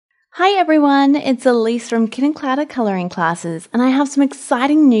Hi everyone, it's Elise from Clowder colouring classes, and I have some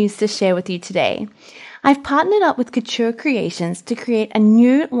exciting news to share with you today. I've partnered up with Couture Creations to create a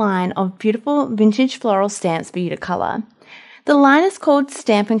new line of beautiful vintage floral stamps for you to colour. The line is called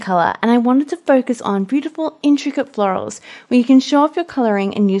Stamp and Colour, and I wanted to focus on beautiful, intricate florals where you can show off your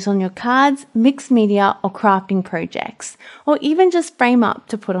colouring and use on your cards, mixed media or crafting projects, or even just frame up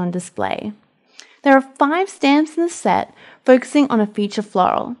to put on display. There are 5 stamps in the set focusing on a feature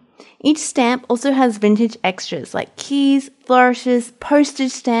floral. Each stamp also has vintage extras like keys, flourishes,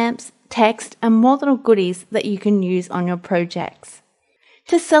 postage stamps, text, and more little goodies that you can use on your projects.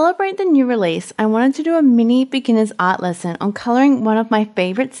 To celebrate the new release, I wanted to do a mini beginner's art lesson on colouring one of my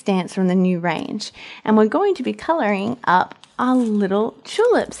favourite stamps from the new range, and we're going to be colouring up our little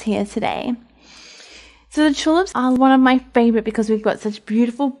tulips here today. So the tulips are one of my favourite because we've got such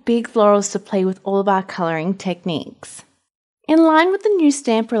beautiful big florals to play with all of our colouring techniques. In line with the new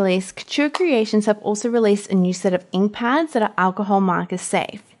stamp release, Couture Creations have also released a new set of ink pads that are alcohol marker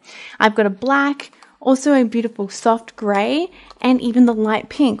safe. I've got a black, also a beautiful soft grey, and even the light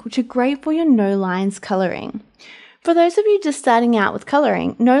pink, which are great for your no lines colouring. For those of you just starting out with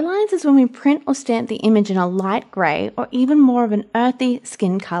colouring, no lines is when we print or stamp the image in a light grey or even more of an earthy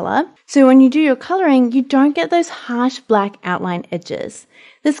skin colour. So when you do your colouring, you don't get those harsh black outline edges.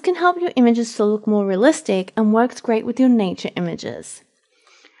 This can help your images to look more realistic and works great with your nature images.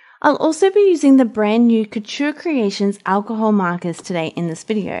 I'll also be using the brand new Couture Creations alcohol markers today in this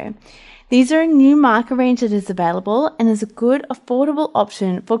video. These are a new marker range that is available and is a good, affordable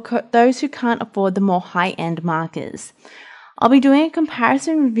option for those who can't afford the more high-end markers. I'll be doing a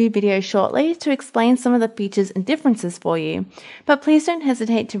comparison review video shortly to explain some of the features and differences for you, but please don't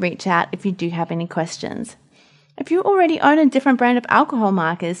hesitate to reach out if you do have any questions. If you already own a different brand of alcohol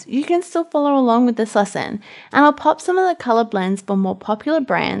markers, you can still follow along with this lesson, and I'll pop some of the colour blends for more popular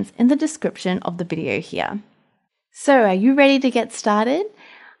brands in the description of the video here. So, are you ready to get started?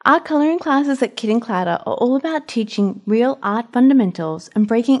 Our colouring classes at Clowder are all about teaching real art fundamentals and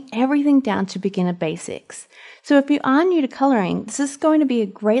breaking everything down to beginner basics. So if you are new to colouring, this is going to be a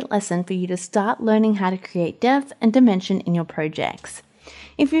great lesson for you to start learning how to create depth and dimension in your projects.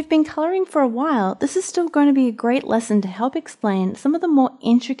 If you've been colouring for a while, this is still going to be a great lesson to help explain some of the more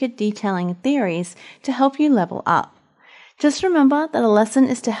intricate detailing theories to help you level up. Just remember that a lesson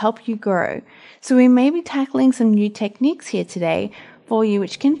is to help you grow, so we may be tackling some new techniques here today for you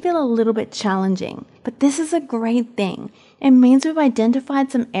which can feel a little bit challenging, but this is a great thing. It means we've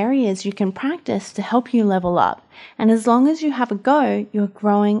identified some areas you can practice to help you level up, and as long as you have a go, you're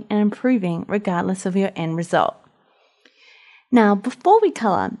growing and improving regardless of your end result. Now, before we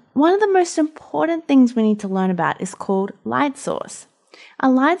colour, one of the most important things we need to learn about is called light source.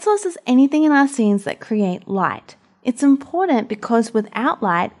 A light source is anything in our scenes that create light. It's important because without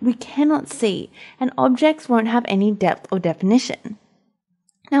light, we cannot see, and objects won't have any depth or definition.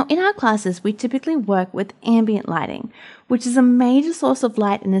 Now, in our classes, we typically work with ambient lighting, which is a major source of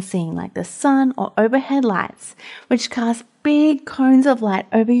light in a scene like the sun or overhead lights, which cast big cones of light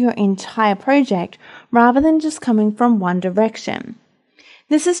over your entire project rather than just coming from one direction.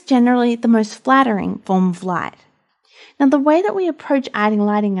 This is generally the most flattering form of light. Now, the way that we approach adding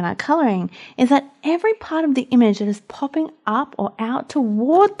lighting in our colouring is that every part of the image that is popping up or out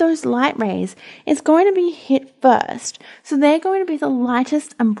toward those light rays is going to be hit first. So they're going to be the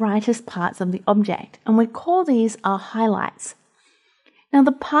lightest and brightest parts of the object, and we call these our highlights. Now,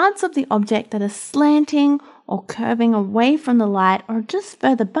 the parts of the object that are slanting or curving away from the light or just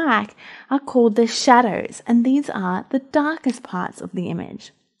further back are called the shadows, and these are the darkest parts of the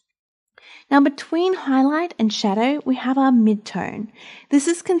image. Now, between highlight and shadow, we have our midtone. This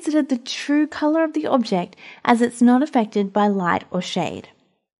is considered the true colour of the object as it's not affected by light or shade.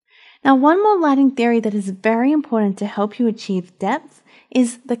 Now, one more lighting theory that is very important to help you achieve depth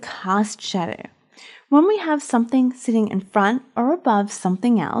is the cast shadow. When we have something sitting in front or above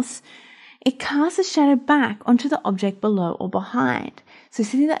something else, it casts a shadow back onto the object below or behind. So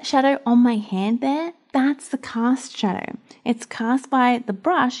see that shadow on my hand there? That's the cast shadow. It's cast by the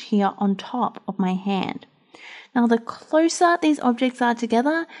brush here on top of my hand. Now, the closer these objects are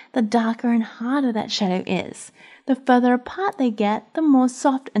together, the darker and harder that shadow is. The further apart they get, the more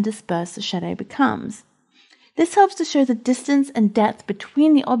soft and dispersed the shadow becomes. This helps to show the distance and depth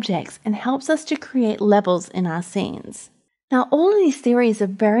between the objects and helps us to create levels in our scenes. Now, all of these theories are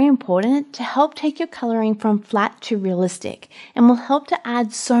very important to help take your colouring from flat to realistic and will help to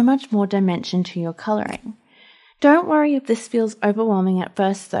add so much more dimension to your colouring. Don't worry if this feels overwhelming at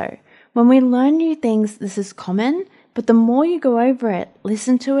first though. When we learn new things, this is common, but the more you go over it,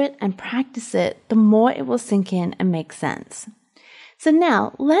 listen to it and practice it, the more it will sink in and make sense. So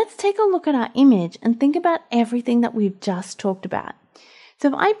now let's take a look at our image and think about everything that we've just talked about. So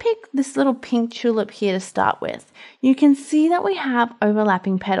if I pick this little pink tulip here to start with, you can see that we have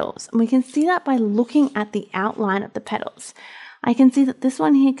overlapping petals. And we can see that by looking at the outline of the petals. I can see that this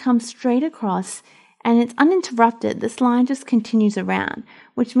one here comes straight across and it's uninterrupted. This line just continues around,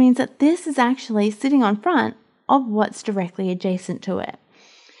 which means that this is actually sitting on front of what's directly adjacent to it.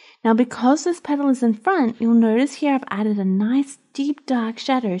 Now, because this petal is in front, you'll notice here I've added a nice deep dark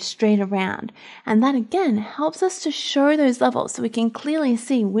shadow straight around. And that again helps us to show those levels so we can clearly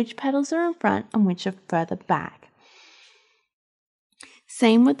see which petals are in front and which are further back.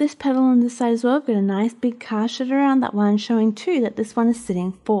 Same with this petal on this side as well. I've got a nice big cast around that one, showing too that this one is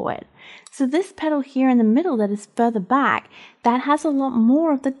sitting forward. So this petal here in the middle that is further back, that has a lot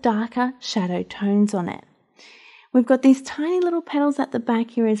more of the darker shadow tones on it. We've got these tiny little petals at the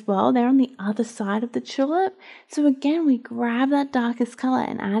back here as well. They're on the other side of the tulip. So again, we grab that darkest color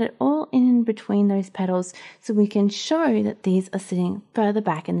and add it all in between those petals so we can show that these are sitting further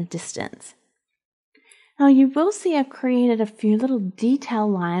back in the distance. Now you will see I've created a few little detail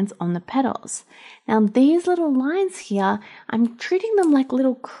lines on the petals. Now these little lines here, I'm treating them like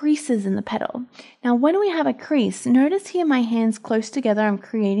little creases in the petal. Now when we have a crease, notice here my hands close together, I'm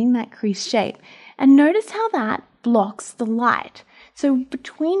creating that crease shape. And notice how that blocks the light. So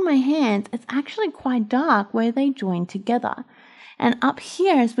between my hands, it's actually quite dark where they join together. And up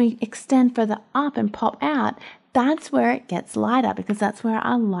here, as we extend further up and pop out, that's where it gets lighter because that's where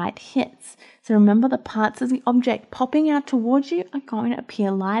our light hits. So remember, the parts of the object popping out towards you are going to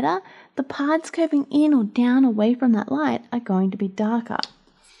appear lighter. The parts curving in or down away from that light are going to be darker.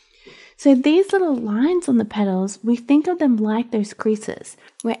 So these little lines on the petals, we think of them like those creases.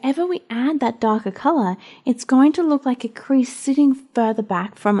 Wherever we add that darker color, it's going to look like a crease sitting further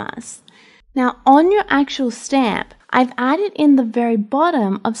back from us. Now on your actual stamp, I've added in the very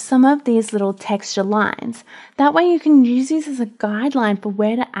bottom of some of these little texture lines. That way you can use these as a guideline for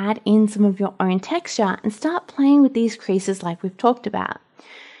where to add in some of your own texture and start playing with these creases like we've talked about.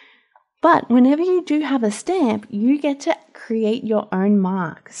 But whenever you do have a stamp, you get to create your own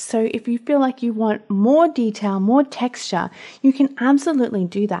mark. So if you feel like you want more detail, more texture, you can absolutely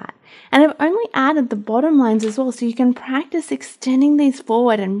do that. And I've only added the bottom lines as well, so you can practice extending these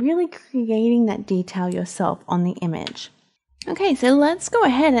forward and really creating that detail yourself on the image. Okay, so let's go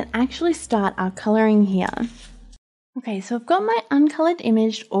ahead and actually start our coloring here. Okay, so I've got my uncolored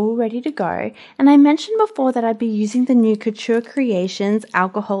image all ready to go, and I mentioned before that I'd be using the new Couture Creations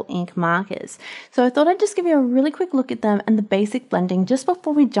alcohol ink markers. So I thought I'd just give you a really quick look at them and the basic blending just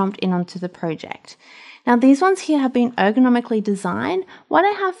before we jumped in onto the project. Now these ones here have been ergonomically designed. What I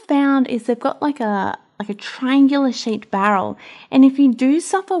have found is they've got like a triangular shaped barrel, and if you do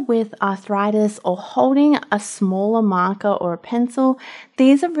suffer with arthritis or holding a smaller marker or a pencil,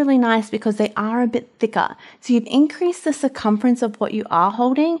 these are really nice because they are a bit thicker. So you've increased the circumference of what you are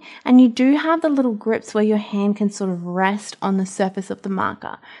holding, and you do have the little grips where your hand can sort of rest on the surface of the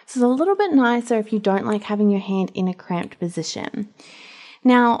marker. So it's a little bit nicer if you don't like having your hand in a cramped position.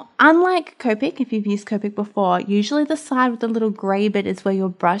 Now, unlike Copic, if you've used Copic before, usually the side with the little grey bit is where your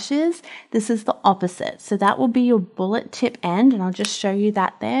brush is. This is the opposite. So that will be your bullet tip end, and I'll just show you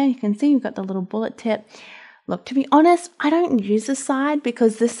that there. You can see you've got the little bullet tip. Look, to be honest, I don't use this side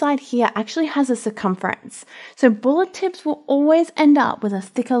because this side here actually has a circumference. So bullet tips will always end up with a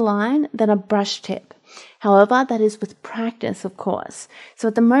thicker line than a brush tip. However, that is with practice, of course. So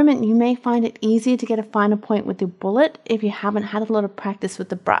at the moment, you may find it easier to get a finer point with your bullet if you haven't had a lot of practice with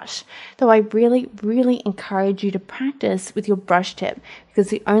the brush. Though I really, really encourage you to practice with your brush tip because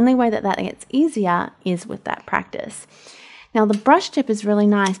the only way that gets easier is with that practice. Now, the brush tip is really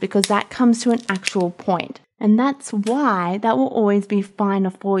nice because that comes to an actual point. And that's why that will always be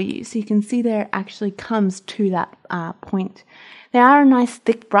finer for you. So you can see there it actually comes to that point. They are a nice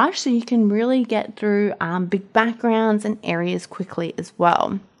thick brush, so you can really get through big backgrounds and areas quickly as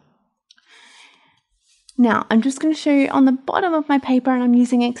well. Now, I'm just going to show you on the bottom of my paper, and I'm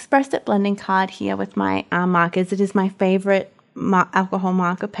using an Express It blending card here with my markers. It is my favorite alcohol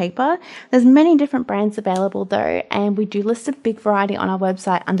marker paper. There's many different brands available though, and we do list a big variety on our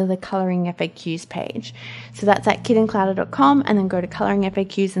website under the Colouring FAQs page. So that's at kitandclowder.com, and then go to Colouring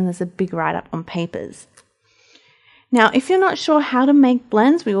FAQs, and there's a big write-up on papers. Now, if you're not sure how to make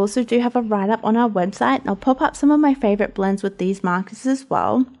blends, we also do have a write-up on our website. I'll pop up some of my favorite blends with these markers as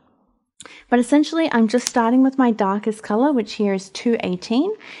well. But essentially, I'm just starting with my darkest color, which here is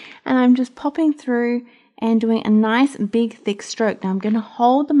 218, and I'm just popping through and doing a nice big thick stroke. Now I'm going to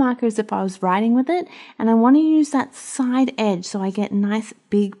hold the marker as if I was writing with it, and I want to use that side edge so I get nice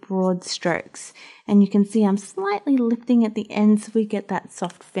big broad strokes. And you can see I'm slightly lifting at the end so we get that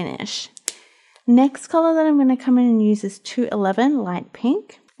soft finish. Next color that I'm going to come in and use is 211 light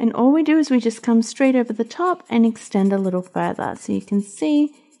pink. And all we do is we just come straight over the top and extend a little further. So you can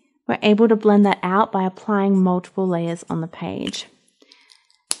see we're able to blend that out by applying multiple layers on the page.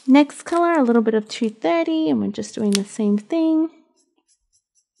 Next color, a little bit of 230, and we're just doing the same thing.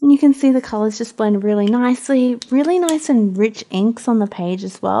 And you can see the colors just blend really nicely, really nice and rich inks on the page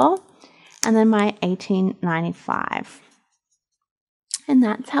as well. And then my 1895. And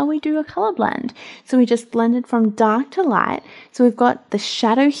that's how we do a color blend. So we just blended from dark to light. So we've got the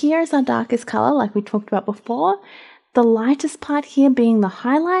shadow here as our darkest color, like we talked about before. The lightest part here being the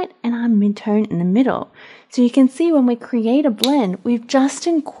highlight, and our midtone in the middle. So you can see when we create a blend, we've just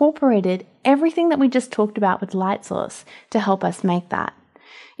incorporated everything that we just talked about with light source to help us make that.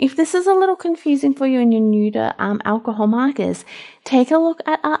 If this is a little confusing for you and you're new to alcohol markers, take a look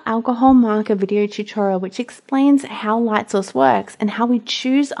at our alcohol marker video tutorial, which explains how light source works and how we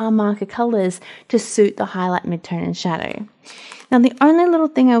choose our marker colors to suit the highlight, midtone, and shadow. Now, the only little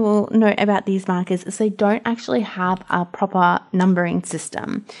thing I will note about these markers is they don't actually have a proper numbering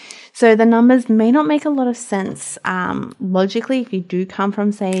system. So the numbers may not make a lot of sense logically if you do come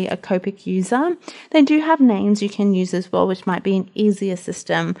from, say, a Copic user. They do have names you can use as well, which might be an easier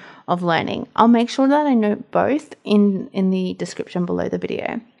system of learning. I'll make sure that I note both in the description below the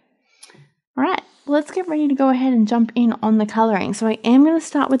video. All right, let's get ready to go ahead and jump in on the coloring. So I am going to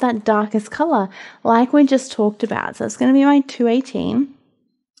start with that darkest color like we just talked about. So it's going to be my 218.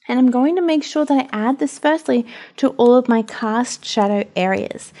 And I'm going to make sure that I add this firstly to all of my cast shadow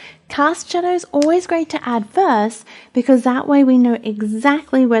areas. Cast shadow is always great to add first because that way we know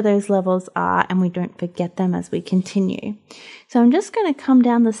exactly where those levels are and we don't forget them as we continue. So I'm just going to come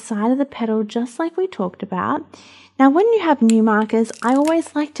down the side of the petal just like we talked about. Now, when you have new markers, I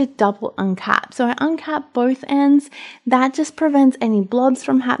always like to double uncap. So I uncap both ends. That just prevents any blobs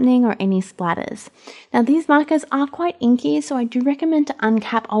from happening or any splatters. Now, these markers are quite inky, so I do recommend to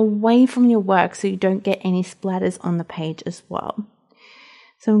uncap away from your work so you don't get any splatters on the page as well.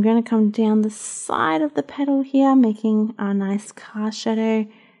 So I'm going to come down the side of the petal here, making a nice cast shadow.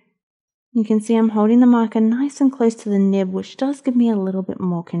 You can see I'm holding the marker nice and close to the nib, which does give me a little bit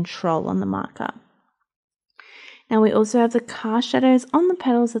more control on the marker. Now we also have the cast shadows on the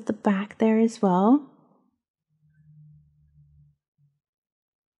petals at the back there as well.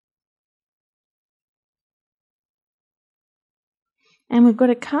 And we've got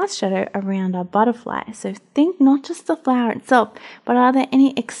a cast shadow around our butterfly. So think not just the flower itself, but are there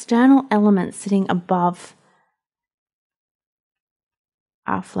any external elements sitting above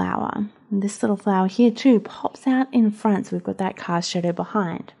our flower? And this little flower here too pops out in front, so we've got that cast shadow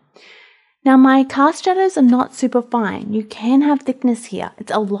behind. Now my cast shadows are not super fine. You can have thickness here.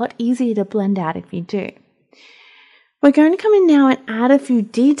 It's a lot easier to blend out if you do. We're going to come in now and add a few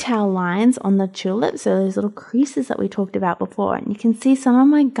detail lines on the tulip, so those little creases that we talked about before. And you can see some of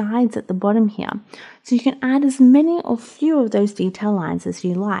my guides at the bottom here. So you can add as many or few of those detail lines as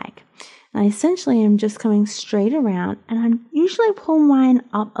you like. And I essentially am just coming straight around, and I usually pull mine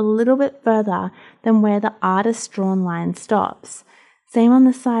up a little bit further than where the artist's drawn line stops. Same on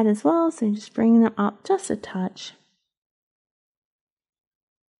the side as well, so just bringing them up just a touch.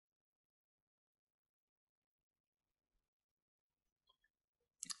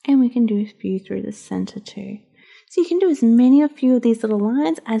 And we can do a few through the center too. So you can do as many or few of these little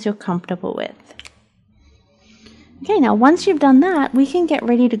lines as you're comfortable with. Okay, now once you've done that, we can get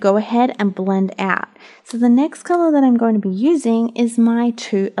ready to go ahead and blend out. So the next color that I'm going to be using is my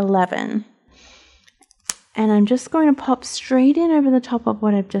 211. And I'm just going to pop straight in over the top of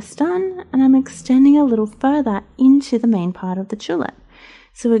what I've just done, and I'm extending a little further into the main part of the tulip.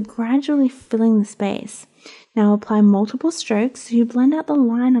 So we're gradually filling the space. Now apply multiple strokes so you blend out the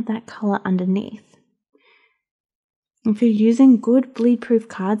line of that color underneath. If you're using good bleed-proof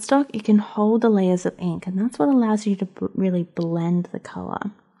cardstock, it can hold the layers of ink, and that's what allows you to really blend the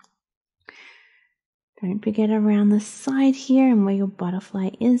color. Don't forget around the side here and where your butterfly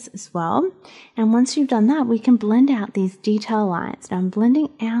is as well. And once you've done that, we can blend out these detail lines. Now I'm blending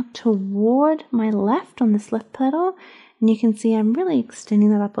out toward my left on this left petal, and you can see I'm really extending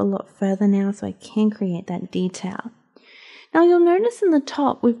that up a lot further now so I can create that detail. Now you'll notice in the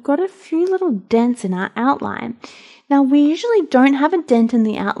top, we've got a few little dents in our outline. Now we usually don't have a dent in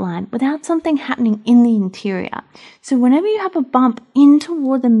the outline without something happening in the interior. So whenever you have a bump in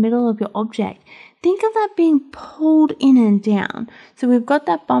toward the middle of your object, think of that being pulled in and down. So we've got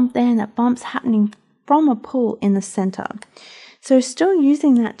that bump there, and that bump's happening from a pool in the center. So still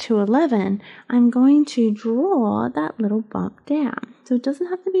using that 211, I'm going to draw that little bump down. So it doesn't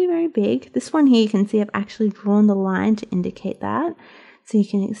have to be very big. This one here, you can see I've actually drawn the line to indicate that. So you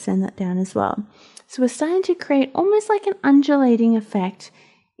can extend that down as well. So we're starting to create almost like an undulating effect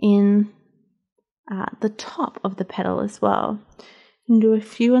in the top of the petal as well. You can do a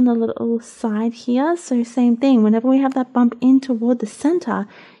few on the little side here. So same thing, whenever we have that bump in toward the center,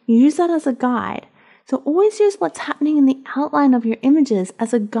 use that as a guide. So always use what's happening in the outline of your images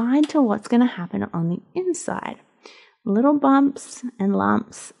as a guide to what's going to happen on the inside. Little bumps and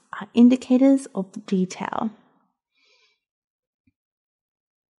lumps are indicators of detail.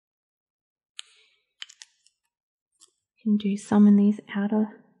 You can do some in these outer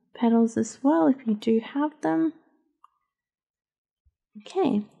petals as well if you do have them.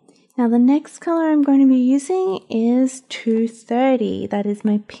 Okay, now the next color I'm going to be using is 230. That is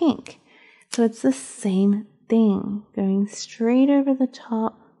my pink. So it's the same thing, going straight over the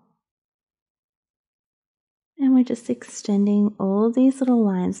top. And we're just extending all of these little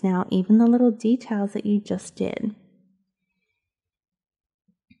lines now, even the little details that you just did.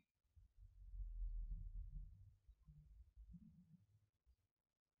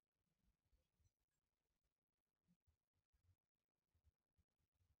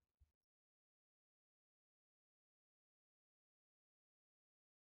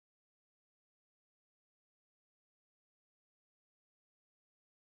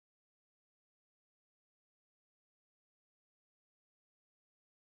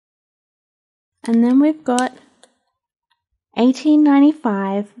 And then we've got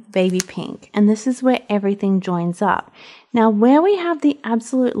 1895 baby pink, and this is where everything joins up. Now where we have the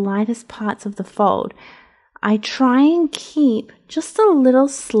absolute lightest parts of the fold, I try and keep just a little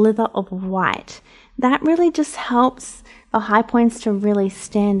slither of white. That really just helps the high points to really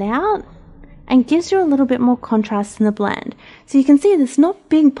stand out and gives you a little bit more contrast in the blend. So you can see there's not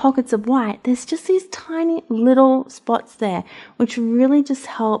big pockets of white, there's just these tiny little spots there, which really just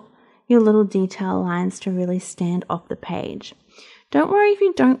help your little detail lines to really stand off the page. Don't worry if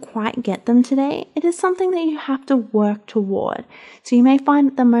you don't quite get them today. It is something that you have to work toward. So you may find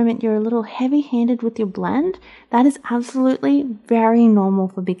at the moment you're a little heavy-handed with your blend. That is absolutely very normal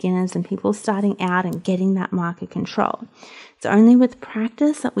for beginners and people starting out and getting that marker control. It's only with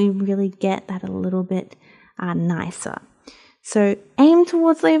practice that we really get that a little bit nicer. So aim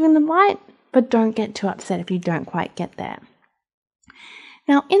towards leaving them white, but don't get too upset if you don't quite get there.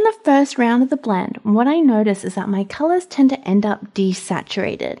 Now, in the first round of the blend, what I notice is that my colors tend to end up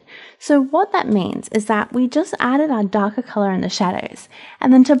desaturated. So what that means is that we just added our darker color in the shadows,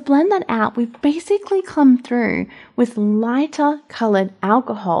 and then to blend that out, we've basically come through with lighter colored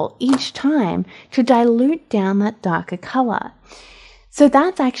alcohol each time to dilute down that darker color. So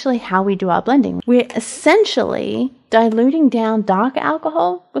that's actually how we do our blending. We're essentially diluting down darker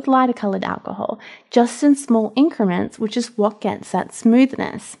alcohol with lighter colored alcohol, just in small increments, which is what gets that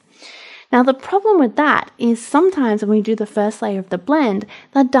smoothness. Now the problem with that is sometimes when we do the first layer of the blend,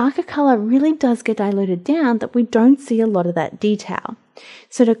 that darker color really does get diluted down that we don't see a lot of that detail.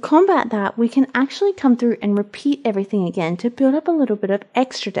 So to combat that, we can actually come through and repeat everything again to build up a little bit of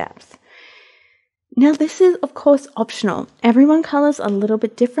extra depth. Now this is of course optional. Everyone colors a little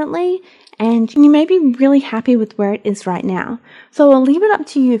bit differently and you may be really happy with where it is right now. So I'll leave it up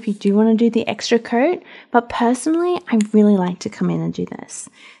to you if you do want to do the extra coat, but personally I really like to come in and do this.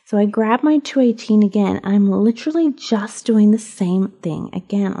 So I grab my 218 again and I'm literally just doing the same thing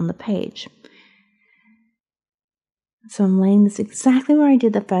again on the page. So I'm laying this exactly where I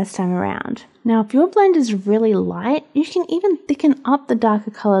did the first time around. Now if your blend is really light, you can even thicken up the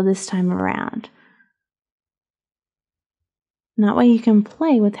darker color this time around. And that way you can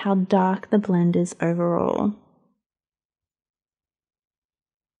play with how dark the blend is overall.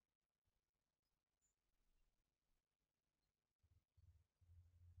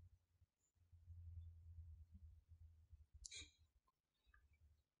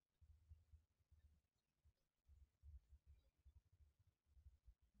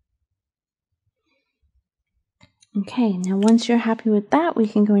 Okay, now once you're happy with that, we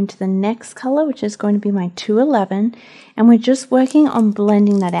can go into the next color, which is going to be my 211, and we're just working on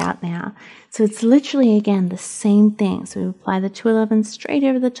blending that out now. So it's literally, again, the same thing. So we apply the 211 straight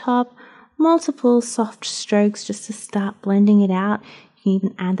over the top, multiple soft strokes just to start blending it out. You can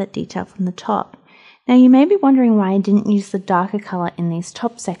even add that detail from the top. Now you may be wondering why I didn't use the darker color in these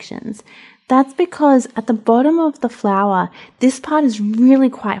top sections. That's because at the bottom of the flower, this part is really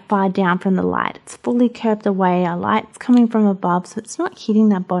quite far down from the light. It's fully curved away, our light's coming from above, so it's not hitting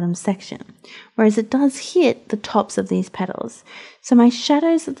that bottom section, whereas it does hit the tops of these petals. So my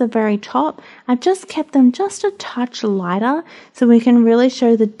shadows at the very top, I've just kept them just a touch lighter so we can really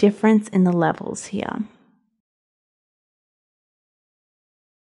show the difference in the levels here.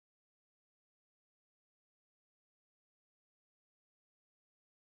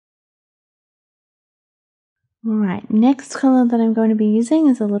 Alright, next color that I'm going to be using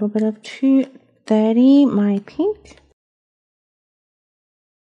is a little bit of 230, my pink.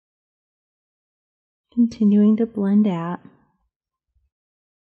 Continuing to blend out.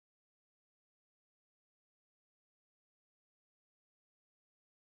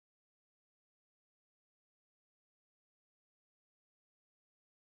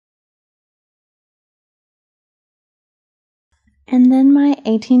 And then my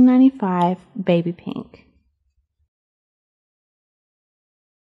 1895 baby pink.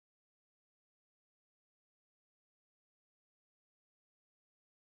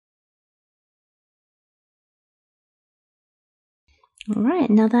 Alright,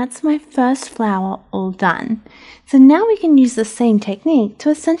 now that's my first flower all done. So now we can use the same technique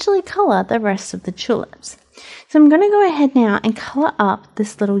to essentially colour the rest of the tulips. So I'm going to go ahead now and colour up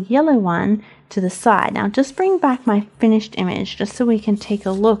this little yellow one to the side. Now just bring back my finished image just so we can take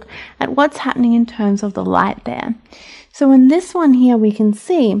a look at what's happening in terms of the light there. So in this one here we can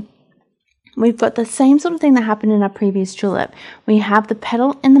see we've got the same sort of thing that happened in our previous tulip. We have the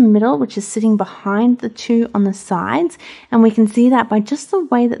petal in the middle, which is sitting behind the two on the sides, and we can see that by just the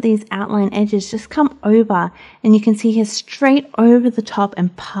way that these outline edges just come over, and you can see here straight over the top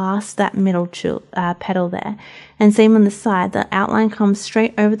and past that middle petal there. And same on the side, the outline comes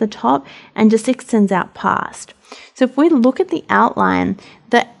straight over the top and just extends out past. So if we look at the outline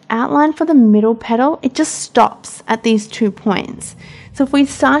for the middle petal, it just stops at these 2 points. So if we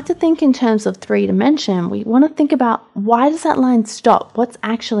start to think in terms of 3-dimension, we want to think about why does that line stop? What's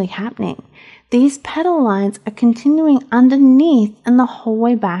actually happening? These petal lines are continuing underneath and the whole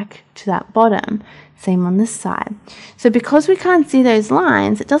way back to that bottom. Same on this side. So because we can't see those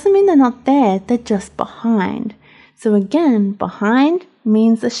lines, it doesn't mean they're not there, they're just behind. So again, behind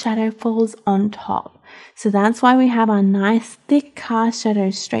means the shadow falls on top. So that's why we have our nice thick cast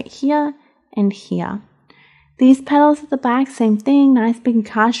shadows straight here and here. These petals at the back, same thing, nice big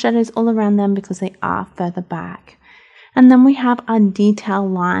cast shadows all around them because they are further back. And then we have our detail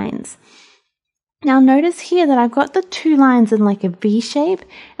lines. Now notice here that I've got the 2 lines in like a V shape,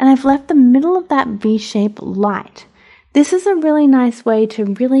 and I've left the middle of that V shape light. This is a really nice way to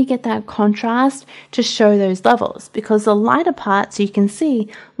really get that contrast to show those levels, because the lighter parts you can see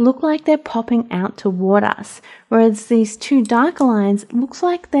look like they're popping out toward us, whereas these 2 darker lines looks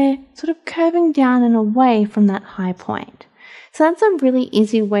like they're sort of curving down and away from that high point. So that's a really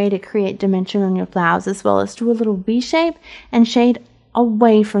easy way to create dimension on your flowers, as well as do a little V shape and shade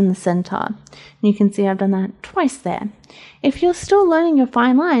away from the center. And you can see I've done that twice there. If you're still learning your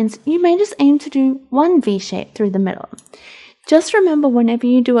fine lines, you may just aim to do 1 V shape through the middle. Just remember, whenever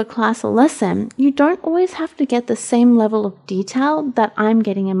you do a class or lesson, you don't always have to get the same level of detail that I'm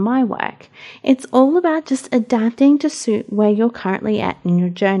getting in my work. It's all about just adapting to suit where you're currently at in your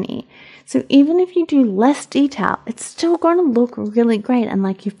journey. So even if you do less detail, it's still going to look really great and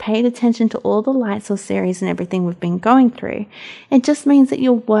like you've paid attention to all the lights or series and everything we've been going through. It just means that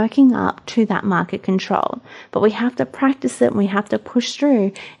you're working up to that market control. But we have to practice it and we have to push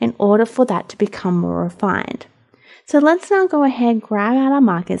through in order for that to become more refined. So let's now go ahead, grab out our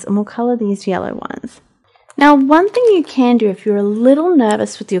markers, and we'll color these yellow ones. Now, one thing you can do if you're a little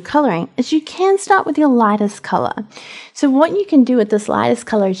nervous with your coloring is you can start with your lightest color. So what you can do with this lightest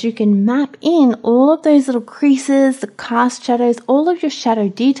color is you can map in all of those little creases, the cast shadows, all of your shadow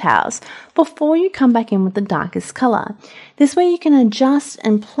details before you come back in with the darkest color. This way you can adjust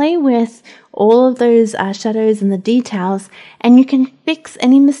and play with all of those shadows and the details, and you can fix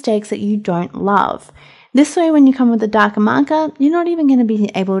any mistakes that you don't love. This way, when you come with a darker marker, you're not even going to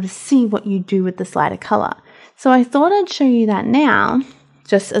be able to see what you do with this lighter color. So I thought I'd show you that now,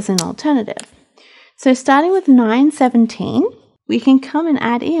 just as an alternative. So starting with 917, we can come and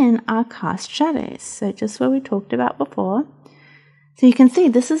add in our cast shadows. So just what we talked about before. So you can see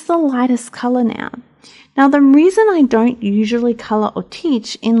this is the lightest color now. Now the reason I don't usually color or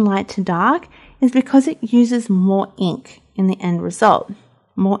teach in light to dark is because it uses more ink in the end result.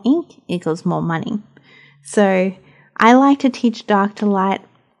 More ink equals more money. So I like to teach dark to light.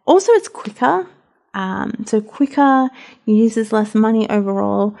 Also, it's quicker. So quicker, uses less money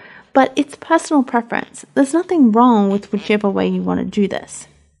overall, but it's personal preference. There's nothing wrong with whichever way you want to do this.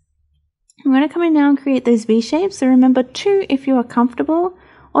 I'm going to come in now and create those V shapes. So remember 2 if you are comfortable,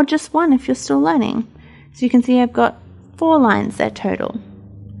 or just 1 if you're still learning. So you can see I've got 4 lines there total.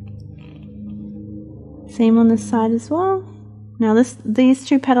 Same on this side as well. Now these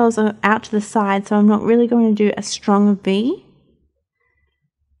 2 petals are out to the side, so I'm not really going to do a strong V.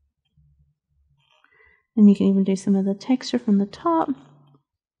 And you can even do some of the texture from the top. A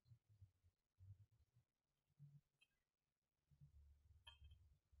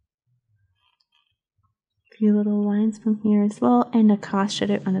few little lines from here as well, and a cast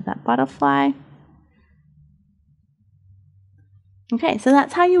shadow under that butterfly. Okay, so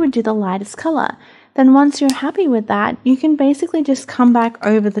that's how you would do the lightest color. Then once you're happy with that, you can basically just come back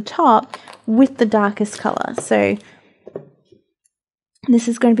over the top with the darkest color. So this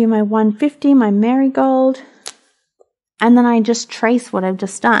is going to be my 150, my Marigold, and then I just trace what I've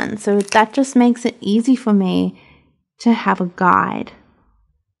just done. So that just makes it easy for me to have a guide.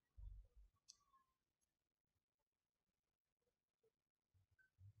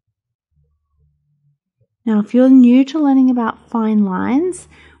 Now, if you're new to learning about fine lines,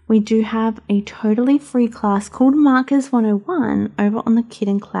 we do have a totally free class called Markers 101 over on the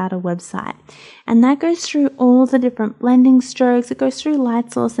Clowder website. And that goes through all the different blending strokes. It goes through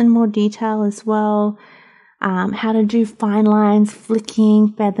light source in more detail as well. How to do fine lines,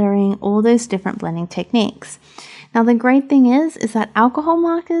 flicking, feathering, all those different blending techniques. Now, the great thing is that alcohol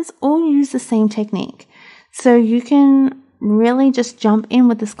markers all use the same technique. So you can really just jump in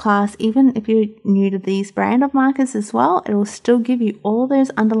with this class. Even if you're new to these brand of markers as well, it will still give you all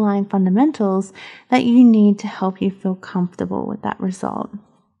those underlying fundamentals that you need to help you feel comfortable with that result.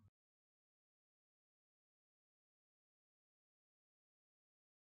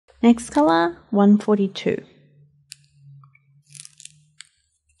 Next color, 142.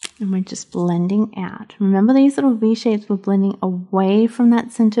 And we're just blending out. Remember, these little V shapes were blending away from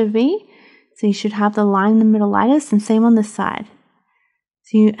that center V. So you should have the line in the middle lightest, and same on this side.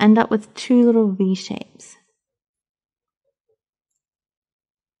 So you end up with 2 little V shapes.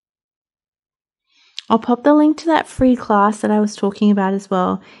 I'll pop the link to that free class that I was talking about as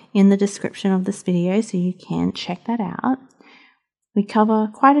well in the description of this video, so you can check that out. We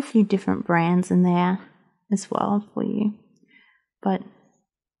cover quite a few different brands in there as well for you. But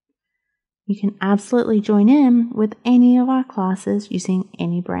you can absolutely join in with any of our classes using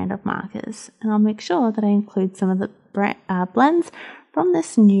any brand of markers. And I'll make sure that I include some of the blends from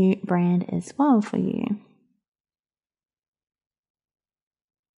this new brand as well for you.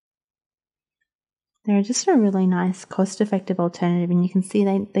 They're just a really nice cost-effective alternative, and you can see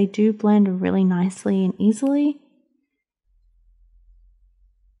they do blend really nicely and easily.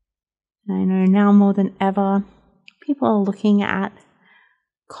 And I know now more than ever, people are looking at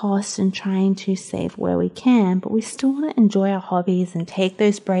cost and trying to save where we can, but we still want to enjoy our hobbies and take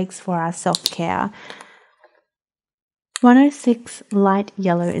those breaks for our self-care. 106 light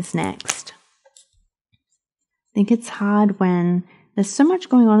yellow is next. I think it's hard when there's so much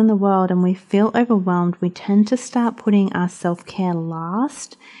going on in the world and we feel overwhelmed. We tend to start putting our self-care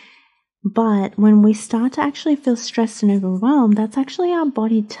last. But when we start to actually feel stressed and overwhelmed, that's actually our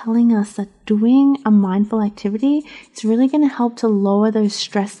body telling us that doing a mindful activity is really going to help to lower those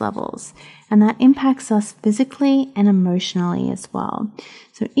stress levels. And that impacts us physically and emotionally as well.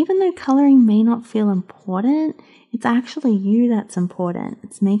 So even though coloring may not feel important, it's actually you that's important.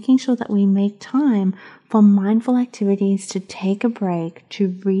 It's making sure that we make time for mindful activities to take a break,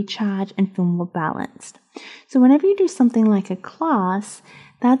 to recharge and feel more balanced. So whenever you do something like a class,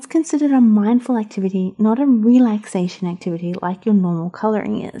 that's considered a mindful activity, not a relaxation activity like your normal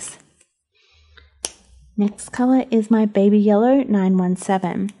coloring is. Next color is my baby yellow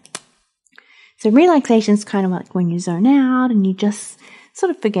 917. So relaxation is kind of like when you zone out and you just sort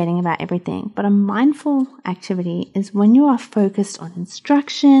of forgetting about everything. But a mindful activity is when you are focused on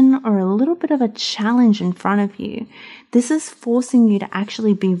instruction or a little bit of a challenge in front of you. This is forcing you to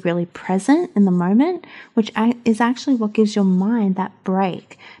actually be really present in the moment, which is actually what gives your mind that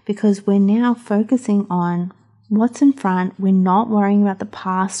break, because we're now focusing on what's in front. We're not worrying about the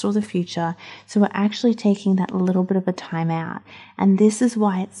past or the future. So we're actually taking that little bit of a time out. And this is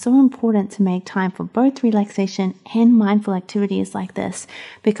why it's so important to make time for both relaxation and mindful activities like this,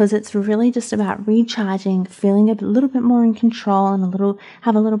 because it's really just about recharging, feeling a little bit more in control and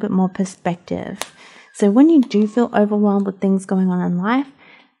have a little bit more perspective. So when you do feel overwhelmed with things going on in life,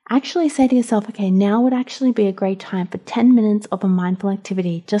 actually say to yourself, okay, now would actually be a great time for 10 minutes of a mindful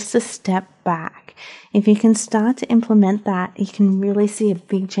activity just to step back. If you can start to implement that, you can really see a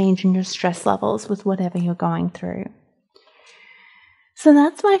big change in your stress levels with whatever you're going through. So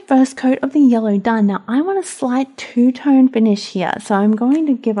that's my first coat of the yellow done. Now I want a slight two-tone finish here. So I'm going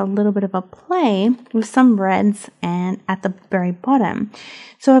to give a little bit of a play with some reds and at the very bottom.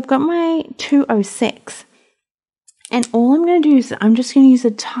 So I've got my 206. And all I'm going to do is I'm just going to use a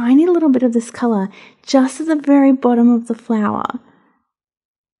tiny little bit of this color just at the very bottom of the flower.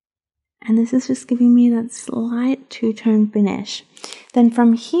 And this is just giving me that slight two-tone finish. Then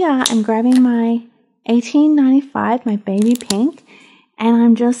from here, I'm grabbing my 1895, my baby pink, and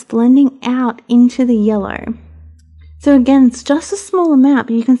I'm just blending out into the yellow. So again, it's just a small amount,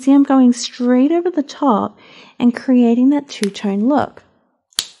 but you can see I'm going straight over the top and creating that two-tone look.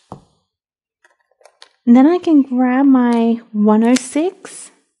 And then I can grab my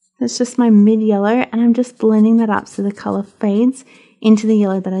 106, that's just my mid-yellow, and I'm just blending that up so the color fades into the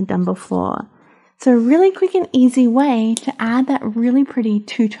yellow that I'd done before. So a really quick and easy way to add that really pretty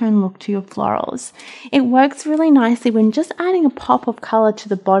two-tone look to your florals. It works really nicely when just adding a pop of color to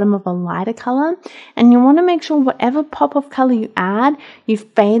the bottom of a lighter color, and you want to make sure whatever pop of color you add, you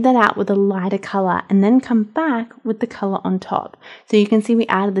fade that out with a lighter color and then come back with the color on top. So you can see we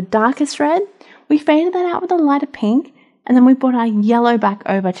added the darkest red, we faded that out with a lighter pink, and then we brought our yellow back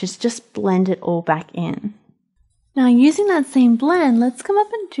over to just blend it all back in. Now using that same blend, let's come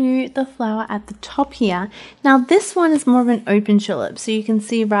up and do the flower at the top here. Now this one is more of an open tulip, so you can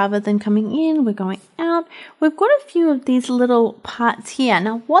see rather than coming in, we're going out. We've got a few of these little parts here.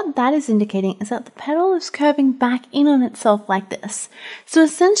 Now what that is indicating is that the petal is curving back in on itself like this. So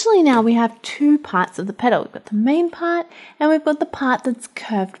essentially now we have two parts of the petal. We've got the main part and we've got the part that's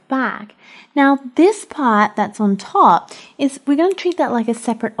curved back. Now this part that's on top is, we're going to treat that like a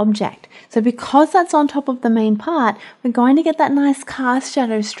separate object. So because that's on top of the main part, we're going to get that nice cast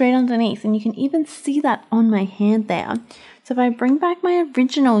shadow straight underneath, and you can even see that on my hand there. So if I bring back my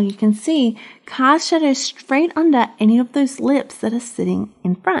original, you can see cast shadow straight under any of those lips that are sitting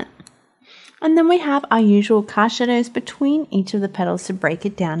in front. And then we have our usual cast shadows between each of the petals to break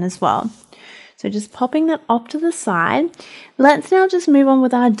it down as well. So just popping that off to the side. Let's now just move on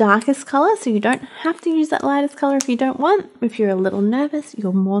with our darkest color. So you don't have to use that lightest color if you don't want. If you're a little nervous,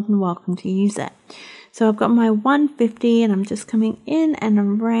 you're more than welcome to use it. So I've got my 150 and I'm just coming in and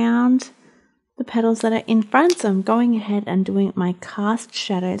around the petals that are in front. So I'm going ahead and doing my cast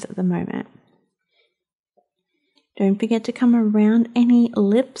shadows at the moment. Don't forget to come around any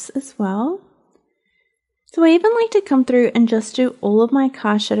lips as well. So I even like to come through and just do all of my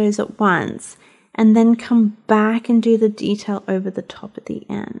cast shadows at once, and then come back and do the detail over the top at the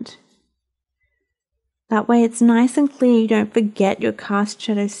end. That way it's nice and clear, you don't forget your cast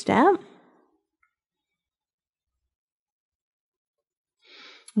shadow step.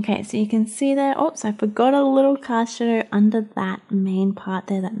 Okay, so you can see there, oops, I forgot a little cast shadow under that main part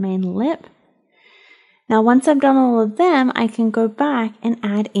there, that main lip. Now once I've done all of them, I can go back and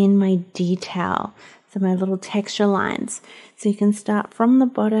add in my detail, so my little texture lines. So you can start from the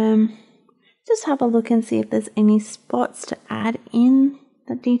bottom, just have a look and see if there's any spots to add in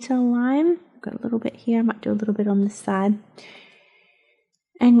the detail line. I've got a little bit here, I might do a little bit on this side.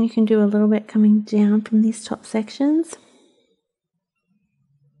 And you can do a little bit coming down from these top sections.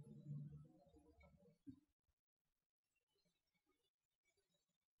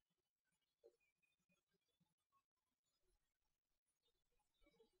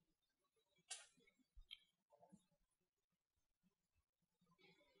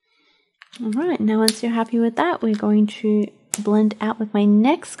 Alright, now once you're happy with that, we're going to blend out with my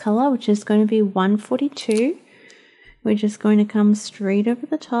next color, which is going to be 142. We're just going to come straight over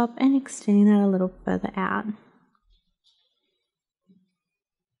the top and extending that a little further out.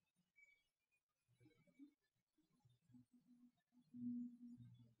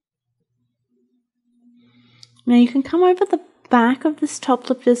 Now you can come over the back of this top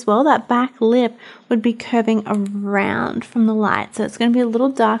lip as well. That back lip would be curving around from the light, so it's going to be a little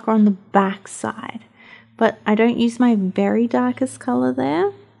darker on the back side, but I don't use my very darkest color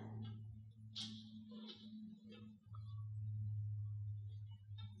there.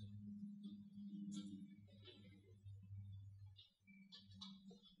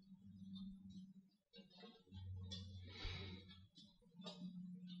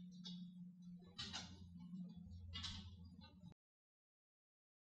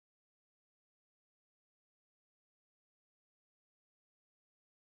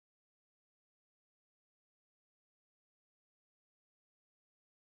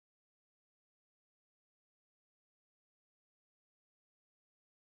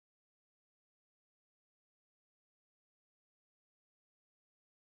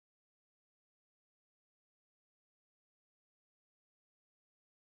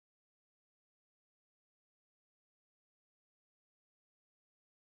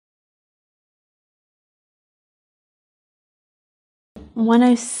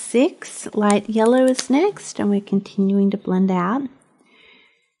 106 light yellow is next, and we're continuing to blend out.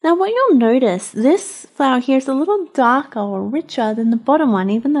 Now what you'll notice, this flower here is a little darker or richer than the bottom one,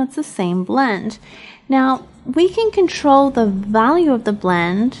 even though it's the same blend. Now we can control the value of the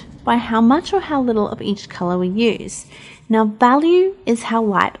blend by how much or how little of each color we use. Now value is how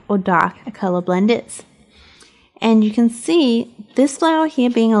light or dark a color blend is. And you can see this flower here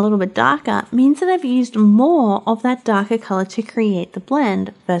being a little bit darker means that I've used more of that darker color to create the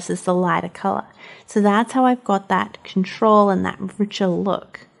blend versus the lighter color. So that's how I've got that control and that richer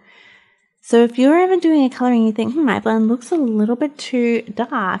look. So if you're ever doing a coloring and you think, my blend looks a little bit too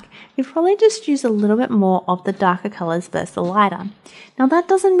dark, you probably just use a little bit more of the darker colors versus the lighter. Now that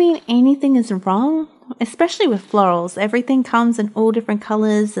doesn't mean anything is wrong, especially with florals. Everything comes in all different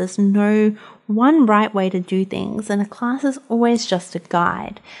colors. There's no one right way to do things, and a class is always just a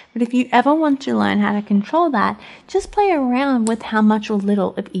guide. But if you ever want to learn how to control that, just play around with how much or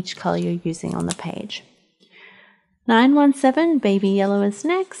little of each color you're using on the page. 917 baby yellow is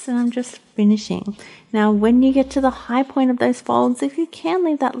next, and I'm just finishing. Now when you get to the high point of those folds, if you can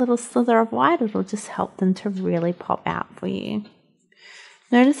leave that little slither of white, it'll just help them to really pop out for you.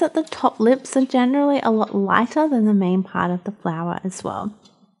 Notice that the top lips are generally a lot lighter than the main part of the flower as well.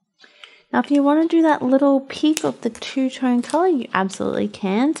 Now if you want to do that little peak of the two-tone color, you absolutely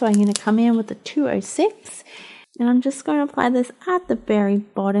can. So I'm going to come in with the 206, and I'm just going to apply this at the very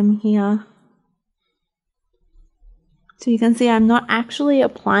bottom here. So you can see I'm not actually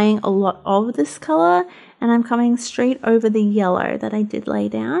applying a lot of this color, and I'm coming straight over the yellow that I did lay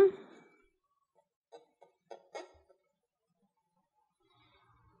down.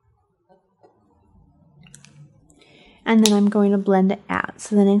 And then I'm going to blend it out.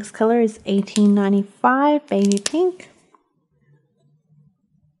 So the next color is 1895 baby pink.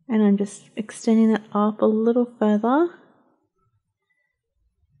 And I'm just extending it up a little further.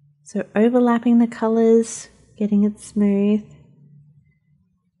 So overlapping the colors, getting it smooth.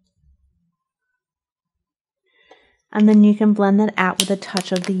 And then you can blend that out with a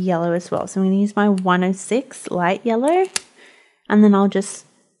touch of the yellow as well. So I'm going to use my 106 light yellow, and then I'll just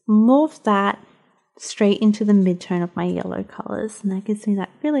morph that straight into the mid-tone of my yellow colors, and that gives me that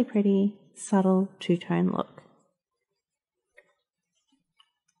really pretty subtle two-tone look.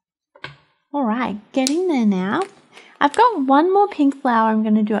 Alright, getting there now. I've got one more pink flower I'm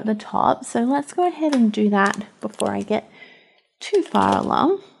going to do at the top, so let's go ahead and do that before I get too far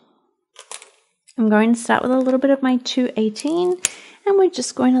along. I'm going to start with a little bit of my 218, and we're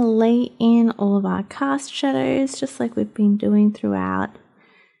just going to lay in all of our cast shadows just like we've been doing throughout.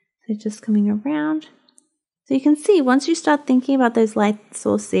 So just coming around. So you can see once you start thinking about those light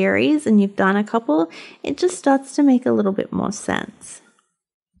source series and you've done a couple, it just starts to make a little bit more sense.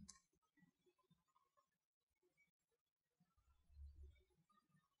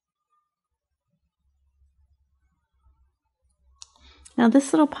 Now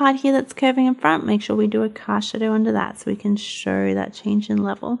this little part here that's curving in front, make sure we do a cast shadow under that so we can show that change in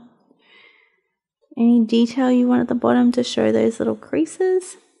level. Any detail you want at the bottom to show those little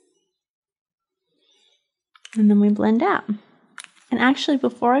creases. And then we blend out. And actually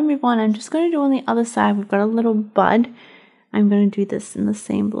before I move on, I'm just going to do on the other side. We've got a little bud. I'm going to do this in the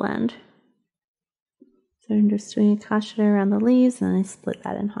same blend. So I'm just doing a cast shadow around the leaves, and then I split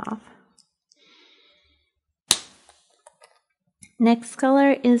that in half. Next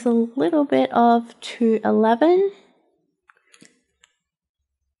color is a little bit of 211.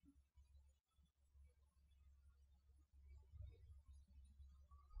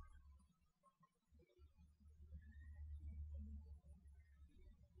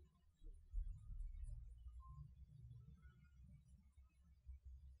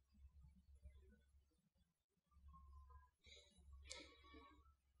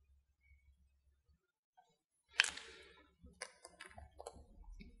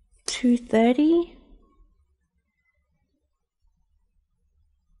 $230.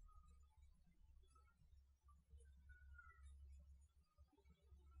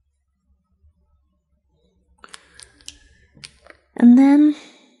 And then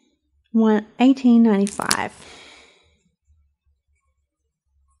 $18.95.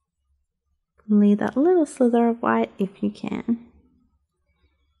 Leave that little slither of white if you can.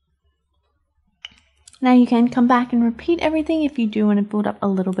 Now you can come back and repeat everything if you do want to build up a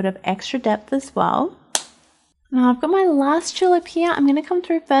little bit of extra depth as well. Now I've got my last tulip here. I'm going to come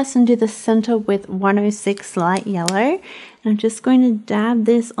through first and do the center with 106 light yellow. And I'm just going to dab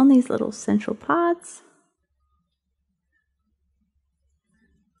this on these little central parts.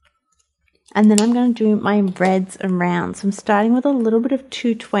 And then I'm going to do my reds around. So I'm starting with a little bit of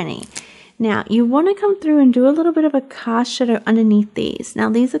 220. Now you want to come through and do a little bit of a cast shadow underneath these. Now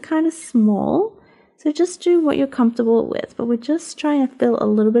these are kind of small, so just do what you're comfortable with, but we're just trying to fill a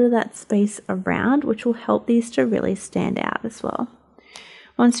little bit of that space around, which will help these to really stand out as well.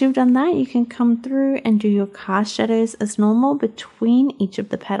 Once you've done that, you can come through and do your cast shadows as normal between each of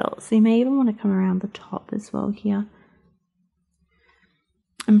the petals. So you may even want to come around the top as well here.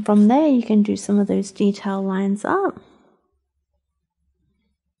 And from there, you can do some of those detail lines up.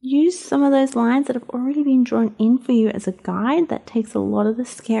 Use some of those lines that have already been drawn in for you as a guide. That takes a lot of the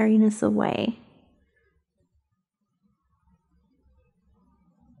scariness away.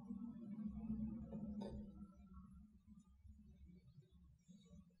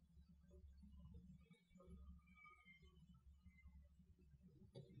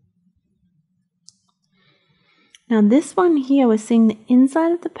 Now this one here, we're seeing the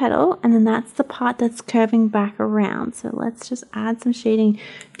inside of the petal, and then that's the part that's curving back around. So let's just add some shading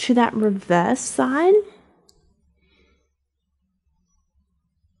to that reverse side.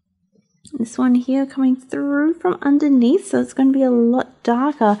 This one here coming through from underneath, so it's going to be a lot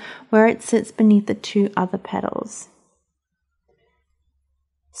darker where it sits beneath the two other petals.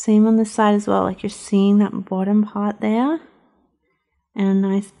 Same on this side as well, like you're seeing that bottom part there, and a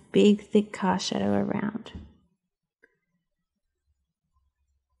nice big thick cast shadow around.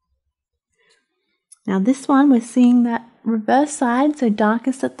 Now this one, we're seeing that reverse side, so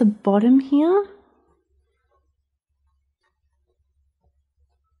darkest at the bottom here.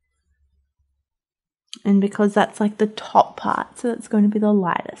 And because that's like the top part, so that's going to be the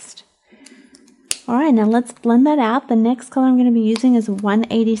lightest. Alright, now let's blend that out. The next color I'm going to be using is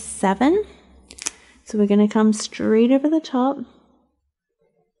 187. So we're going to come straight over the top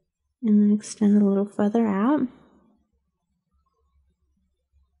and then extend it a little further out.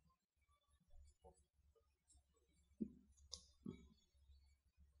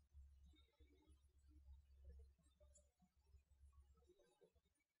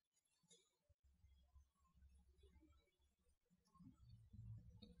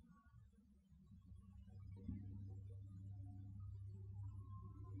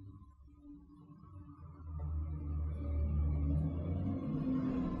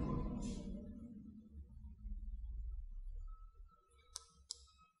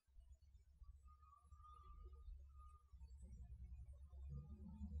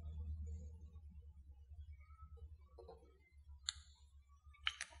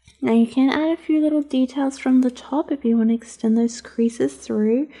 Now you can add a few little details from the top if you want to extend those creases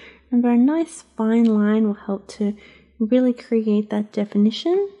through. Remember, a nice fine line will help to really create that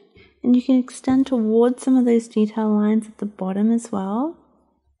definition. And you can extend towards some of those detail lines at the bottom as well.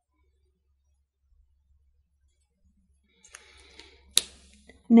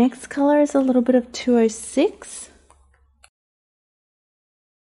 Next color is a little bit of 206.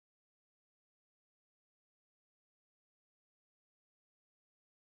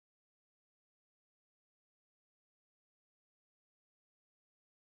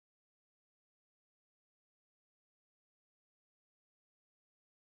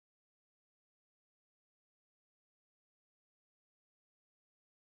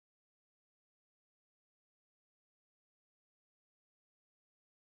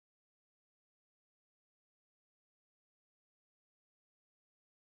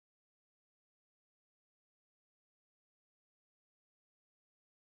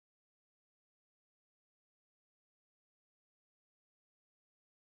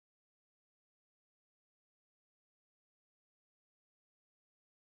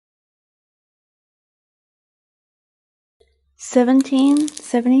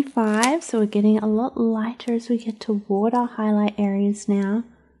 $17.75, so we're getting a lot lighter as we get toward our highlight areas now.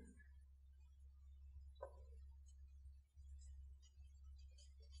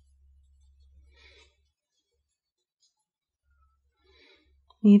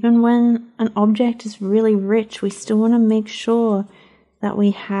 Even when an object is really rich, we still want to make sure that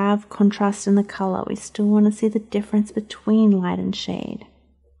we have contrast in the color. We still want to see the difference between light and shade.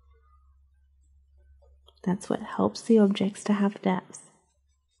 That's what helps the objects to have depth.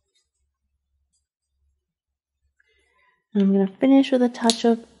 And I'm going to finish with a touch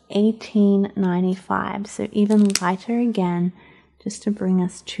of 1895, so even lighter again, just to bring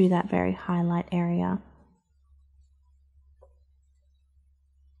us to that very highlight area.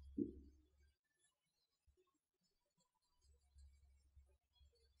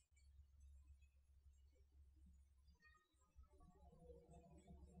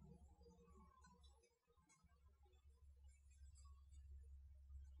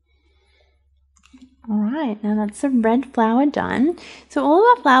 Alright, now that's the red flower done. So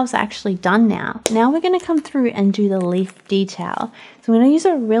all of our flowers are actually done now. Now we're going to come through and do the leaf detail. So I'm going to use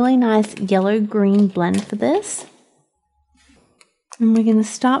a really nice yellow-green blend for this. And we're going to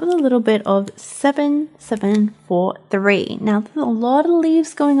start with a little bit of 7743. Now there's a lot of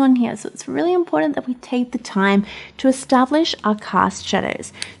leaves going on here, so it's really important that we take the time to establish our cast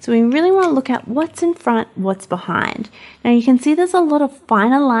shadows. So we really want to look at what's in front, what's behind. Now you can see there's a lot of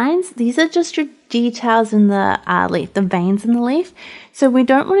finer lines. These are just your details in the leaf, the veins in the leaf. So we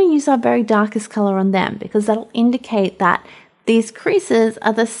don't want to use our very darkest color on them because that'll indicate that these creases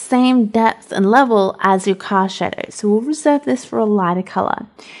are the same depth and level as your cast shadow, so we'll reserve this for a lighter color.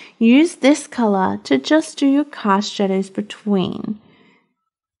 Use this color to just do your cast shadows between.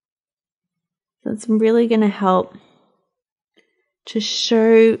 So it's really going to help to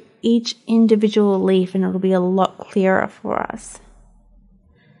show each individual leaf, and it'll be a lot clearer for us.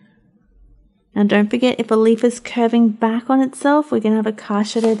 Now don't forget, if a leaf is curving back on itself, we're going to have a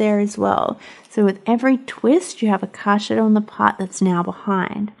cast shadow there as well. So with every twist, you have a cast shadow on the part that's now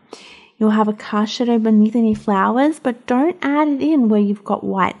behind. You'll have a cast shadow beneath any flowers, but don't add it in where you've got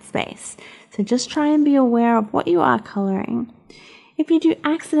white space. So just try and be aware of what you are coloring. If you do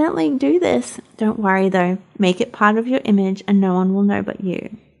accidentally do this, don't worry though, make it part of your image and no one will know but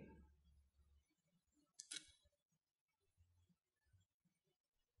you.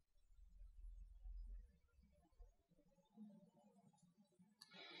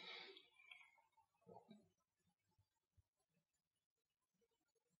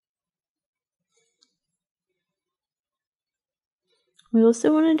 We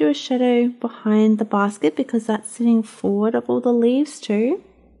also want to do a shadow behind the basket because that's sitting forward of all the leaves too.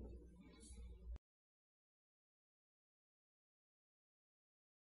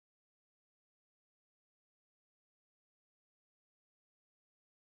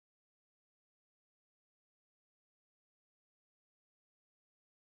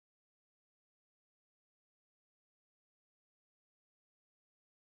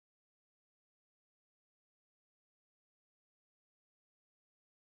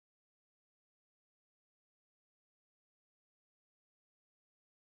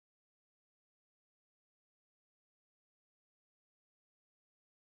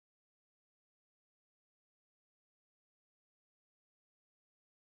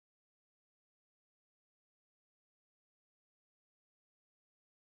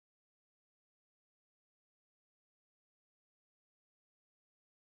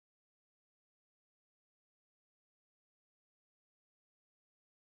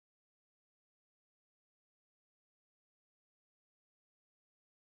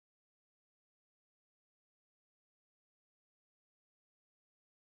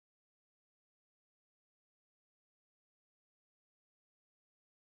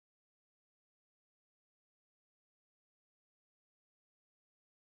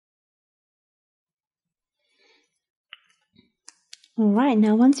 Alright,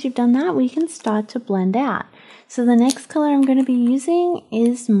 now once you've done that, we can start to blend out. So the next color I'm going to be using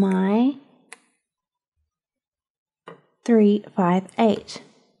is my 358.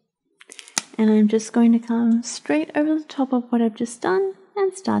 And I'm just going to come straight over the top of what I've just done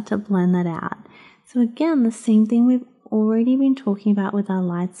and start to blend that out. So again, the same thing we've already been talking about with our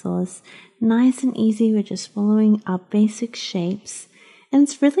light source. Nice and easy, we're just following our basic shapes. And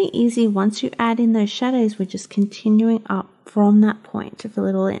it's really easy once you add in those shadows, we're just continuing up from that point to fill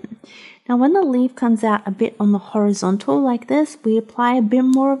it all in. Now when the leaf comes out a bit on the horizontal like this, we apply a bit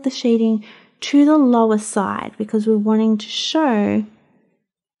more of the shading to the lower side because we're wanting to show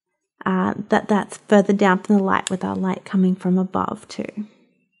that that's further down from the light with our light coming from above too.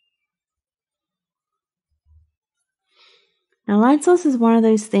 Now light source is one of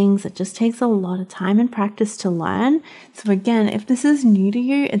those things that just takes a lot of time and practice to learn. So again, if this is new to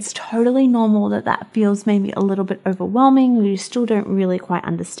you, it's totally normal that feels maybe a little bit overwhelming or you still don't really quite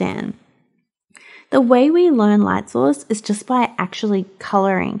understand. The way we learn light source is just by actually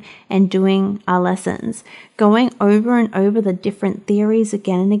coloring and doing our lessons, going over and over the different theories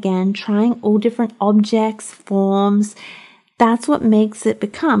again and again, trying all different objects, forms. That's what makes it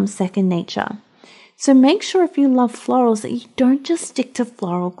become second nature. So make sure if you love florals that you don't just stick to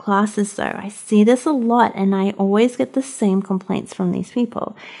floral classes though. I see this a lot and I always get the same complaints from these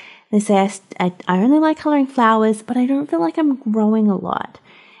people. They say, I only like coloring flowers, but I don't feel like I'm growing a lot.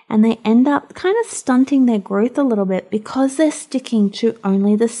 And they end up kind of stunting their growth a little bit because they're sticking to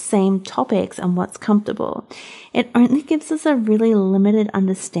only the same topics and what's comfortable. It only gives us a really limited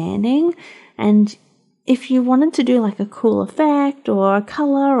understanding, and if you wanted to do like a cool effect or a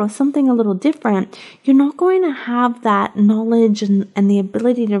color or something a little different, you're not going to have that knowledge and the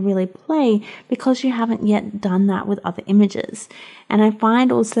ability to really play because you haven't yet done that with other images. And I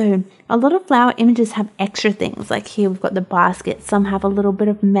find also a lot of flower images have extra things. Like here we've got the basket. Some have a little bit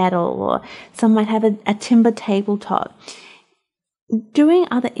of metal, or some might have a timber tabletop. Doing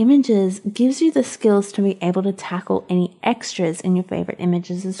other images gives you the skills to be able to tackle any extras in your favorite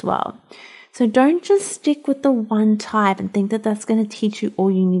images as well. So don't just stick with the one type and think that that's going to teach you all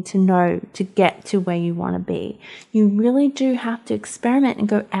you need to know to get to where you want to be. You really do have to experiment and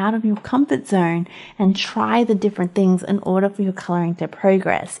go out of your comfort zone and try the different things in order for your coloring to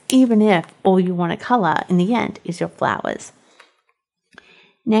progress, even if all you want to color in the end is your flowers.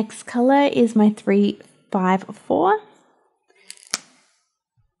 Next color is my 354.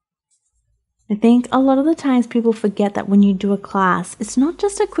 I think a lot of the times people forget that when you do a class, it's not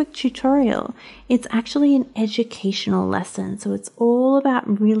just a quick tutorial, it's actually an educational lesson. So it's all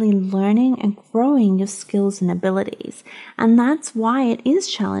about really learning and growing your skills and abilities. And that's why it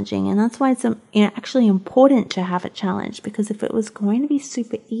is challenging, and that's why it's actually important to have a challenge, because if it was going to be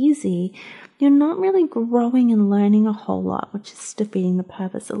super easy, you're not really growing and learning a whole lot, which is defeating the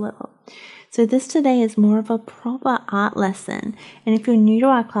purpose a little. So this today is more of a proper art lesson. And if you're new to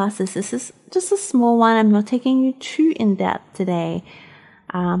our classes, this is just a small one. I'm not taking you too in-depth today.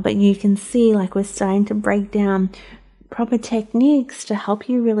 But you can see like we're starting to break down proper techniques to help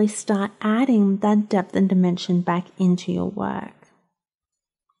you really start adding that depth and dimension back into your work.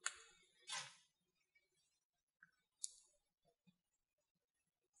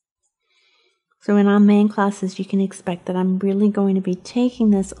 So in our main classes, you can expect that I'm really going to be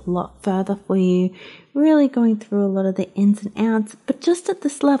taking this a lot further for you, really going through a lot of the ins and outs, but just at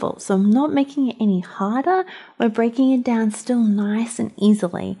this level. So I'm not making it any harder. We're breaking it down still nice and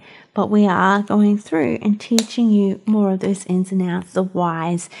easily, but we are going through and teaching you more of those ins and outs, the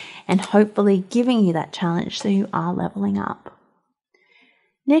whys, and hopefully giving you that challenge so you are leveling up.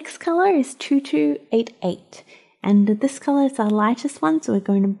 Next color is 2288. And this color is our lightest one, so we're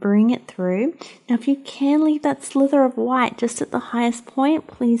going to bring it through. Now, if you can leave that slither of white just at the highest point,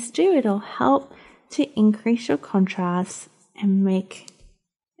 please do. It'll help to increase your contrast and make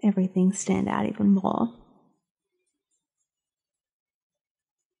everything stand out even more.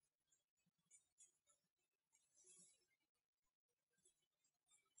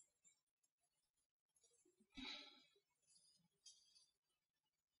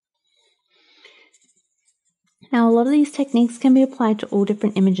 Now, a lot of these techniques can be applied to all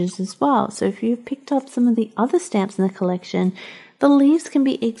different images as well. So if you've picked up some of the other stamps in the collection, the leaves can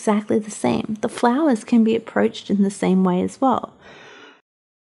be exactly the same. The flowers can be approached in the same way as well.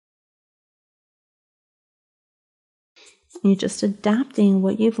 You're just adapting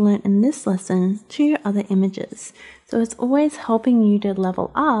what you've learned in this lesson to your other images. So it's always helping you to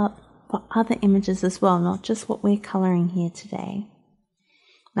level up for other images as well, not just what we're coloring here today.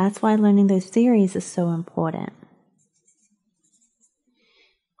 That's why learning those theories is so important.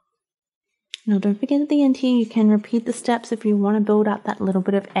 Now, don't forget at the end here, you can repeat the steps if you want to build up that little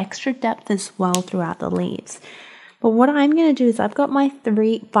bit of extra depth as well throughout the leaves. But what I'm going to do is I've got my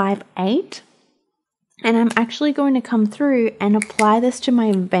 358, and I'm actually going to come through and apply this to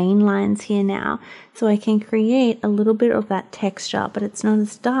my vein lines here now, so I can create a little bit of that texture, but it's not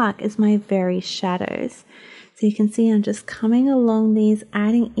as dark as my very shadows. So you can see I'm just coming along these,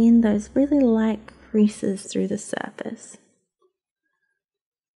 adding in those really light creases through the surface.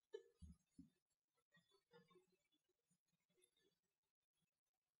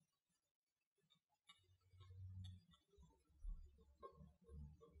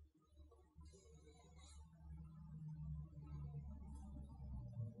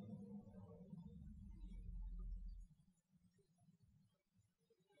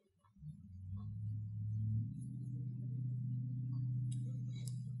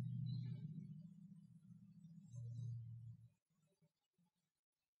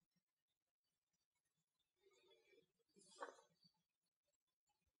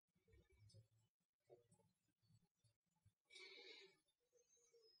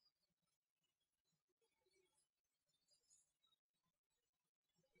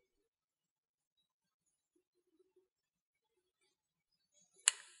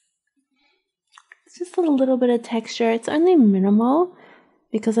 It's just a little bit of texture. It's only minimal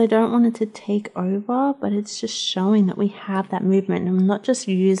because I don't want it to take over, but it's just showing that we have that movement. And I'm not just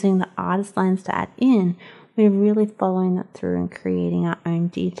using the artist lines to add in, we're really following that through and creating our own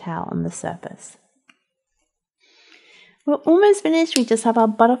detail on the surface. We're almost finished. We just have our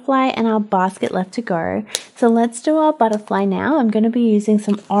butterfly and our basket left to go. So let's do our butterfly now. I'm going to be using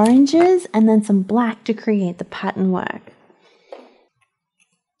some oranges and then some black to create the pattern work.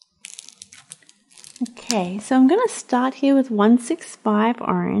 Okay, so I'm going to start here with 165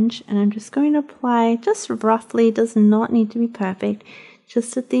 orange, and I'm just going to apply just roughly, does not need to be perfect,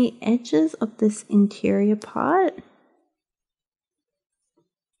 just at the edges of this interior part.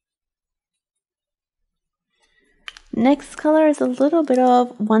 Next color is a little bit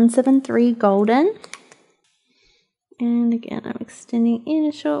of 173 golden. And again, I'm extending in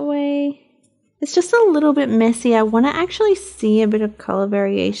a short way. It's just a little bit messy. I want to actually see a bit of color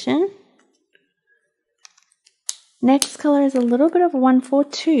variation. Next color is a little bit of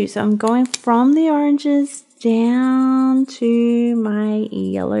 142. So I'm going from the oranges down to my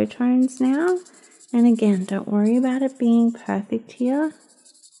yellow tones now. And again, don't worry about it being perfect here.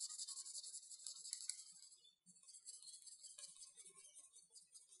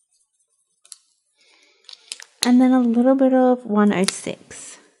 And then a little bit of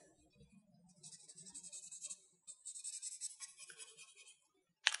 106.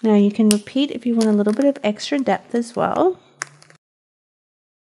 Now you can repeat if you want a little bit of extra depth as well.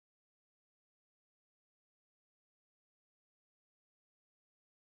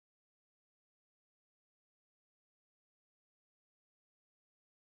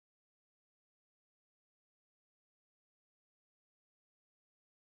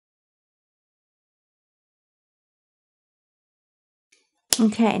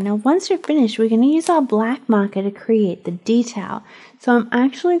 Okay, now once you're finished, we're going to use our black marker to create the detail. So I'm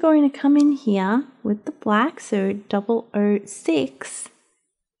actually going to come in here with the black, so 006.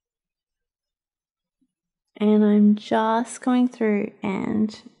 And I'm just going through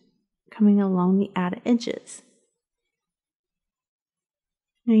and coming along the outer edges.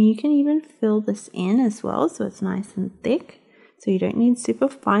 Now you can even fill this in as well, so it's nice and thick. So you don't need super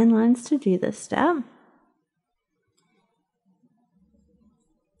fine lines to do this step.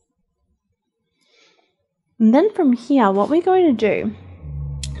 And then from here, what we're going to do,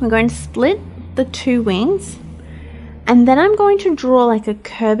 we're going to split the two wings, and then I'm going to draw like a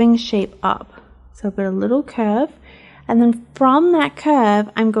curving shape up. So I've got a little curve, and then from that curve,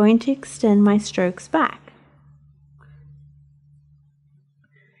 I'm going to extend my strokes back.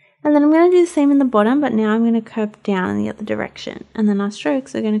 And then I'm going to do the same in the bottom, but now I'm going to curve down in the other direction, and then our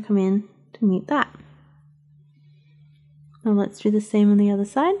strokes are going to come in to meet that. Now let's do the same on the other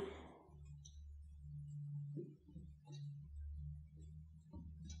side.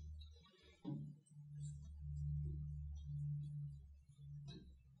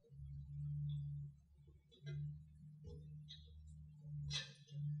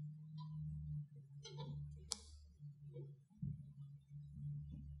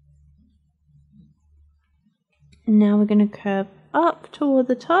 And now we're going to curve up toward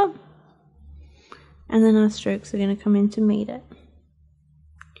the top, and then our strokes are going to come in to meet it.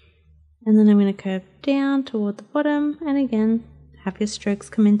 And then I'm going to curve down toward the bottom, and again, have your strokes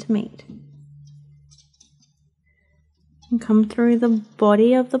come in to meet. And come through the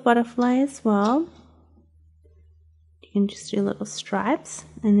body of the butterfly as well. You can just do little stripes,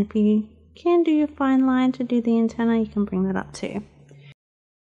 and if you can do your fine line to do the antenna, you can bring that up too.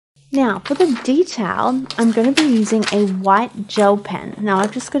 Now for the detail, I'm going to be using a white gel pen. Now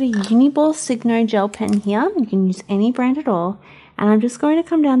I've just got a Uniball Signo gel pen here. You can use any brand at all. And I'm just going to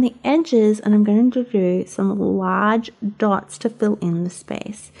come down the edges, and I'm going to do some large dots to fill in the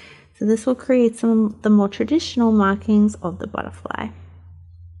space. So this will create some of the more traditional markings of the butterfly.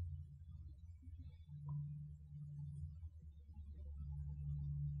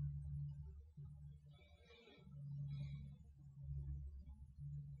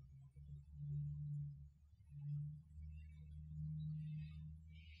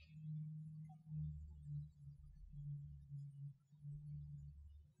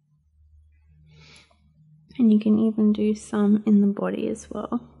 And you can even do some in the body as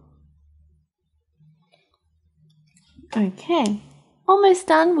well. Okay, almost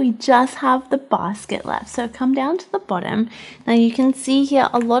done. We just have the basket left. So come down to the bottom. Now you can see here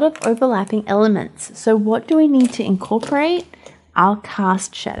a lot of overlapping elements. So what do we need to incorporate? Our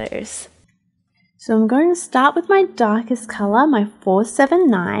cast shadows. So I'm going to start with my darkest color, my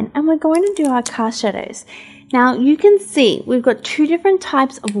 479, and we're going to do our cast shadows. Now you can see we've got two different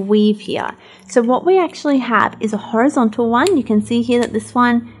types of weave here. So what we actually have is a horizontal one. You can see here that this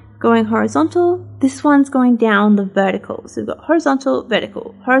one going horizontal, this one's going down the vertical. So we've got horizontal,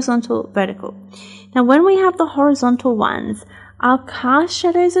 vertical, horizontal, vertical. Now when we have the horizontal ones, our cast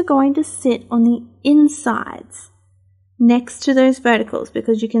shadows are going to sit on the insides next to those verticals,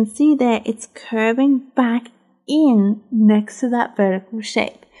 because you can see there it's curving back in next to that vertical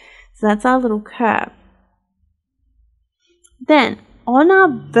shape. So that's our little curve. Then on our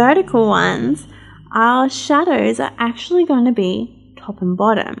vertical ones, our shadows are actually going to be top and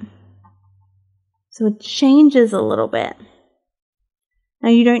bottom. So it changes a little bit. Now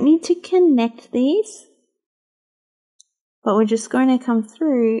you don't need to connect these, but we're just going to come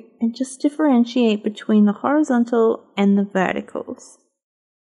through and just differentiate between the horizontal and the verticals.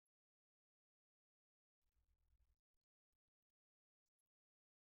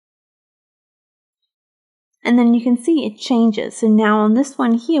 And then you can see it changes. So now on this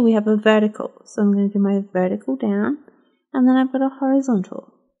one here, we have a vertical. So I'm going to do my vertical down, and then I've got a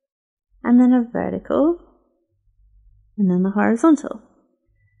horizontal, and then a vertical, and then the horizontal.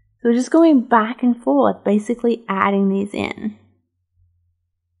 So we're just going back and forth, basically adding these in.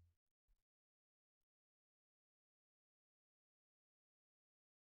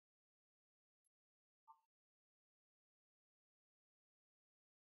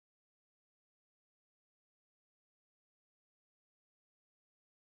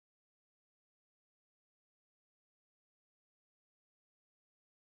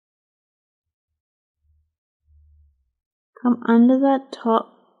 Come under that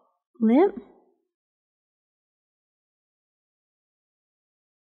top lip.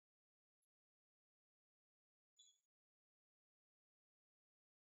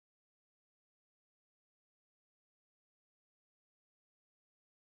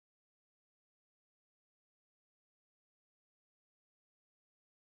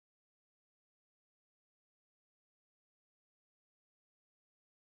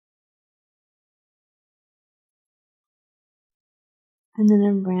 And then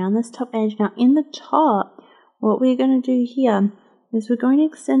around this top edge. Now in the top, what we're going to do here is we're going to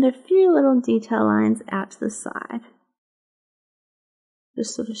extend a few little detail lines out to the side.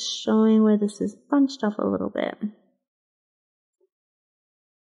 Just sort of showing where this is bunched up a little bit.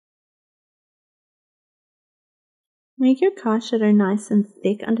 Make your cast shadow nice and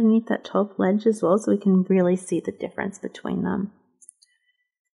thick underneath that top ledge as well, so we can really see the difference between them.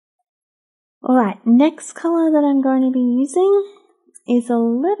 Alright, next color that I'm going to be using is a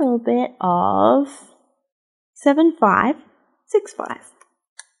little bit of 7565.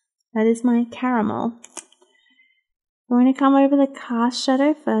 That is my caramel. I'm going to come over the cast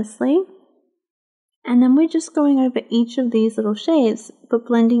shadow firstly, and then we're just going over each of these little shapes, but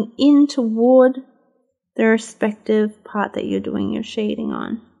blending in toward the respective part that you're doing your shading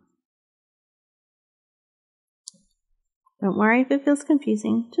on. Don't worry if it feels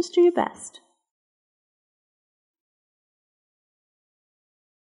confusing, just do your best.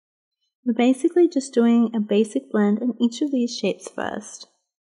 We're basically just doing a basic blend in each of these shapes first.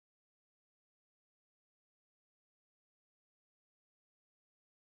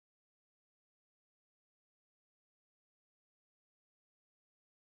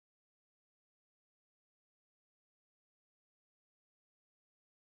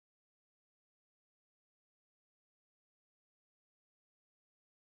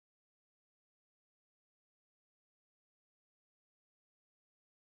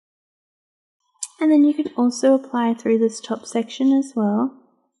 And then you can also apply through this top section as well.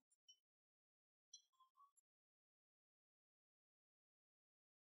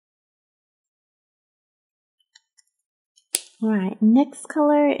 Alright, next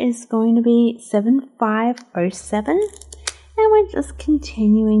color is going to be 7507. And we're just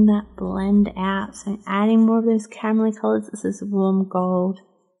continuing that blend out. So adding more of those caramelly colors. This is warm gold.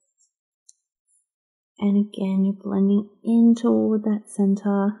 And again, you're blending in toward that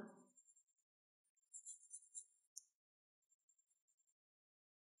center.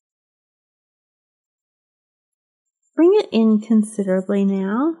 Bring it in considerably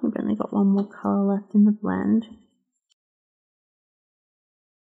now. We've only got one more color left in the blend.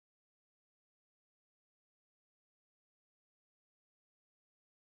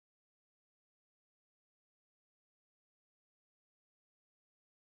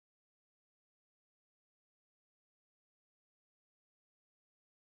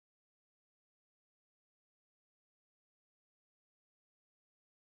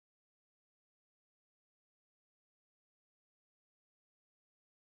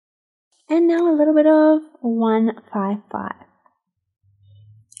 And now a little bit of 155.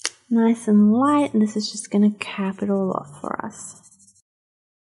 Nice and light, and this is just going to cap it all off for us.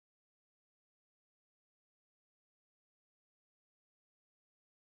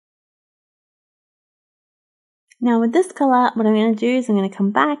 Now with this color, what I'm going to do is I'm going to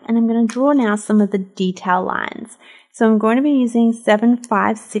come back and I'm going to draw now some of the detail lines. So I'm going to be using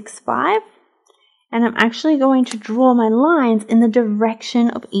 7565, And I'm actually going to draw my lines in the direction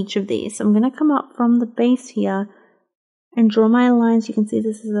of each of these. So I'm going to come up from the base here and draw my lines. You can see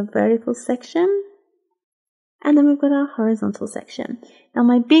this is a vertical section. And then we've got our horizontal section. Now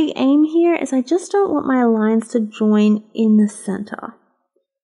my big aim here is I just don't want my lines to join in the center.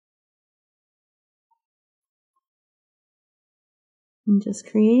 And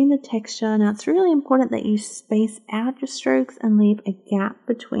just creating the texture. Now it's really important that you space out your strokes and leave a gap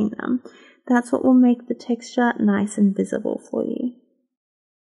between them. That's what will make the texture nice and visible for you.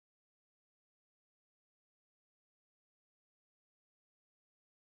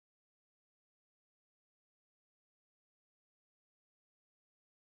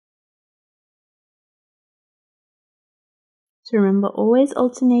 So remember, always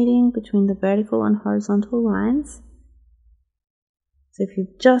alternating between the vertical and horizontal lines. So if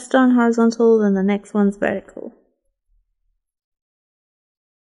you've just done horizontal, then the next one's vertical.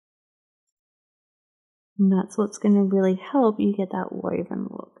 And that's what's going to really help you get that woven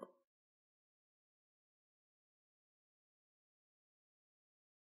look.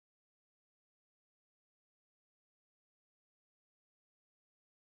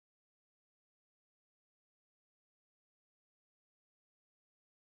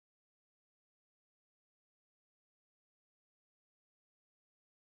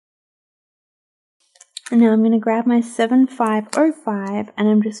 And now I'm going to grab my 7505 and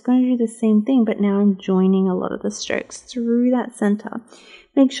I'm just going to do the same thing, but now I'm joining a lot of the strokes through that center.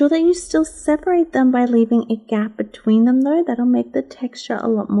 Make sure that you still separate them by leaving a gap between them though. That'll make the texture a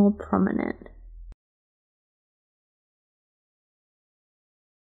lot more prominent.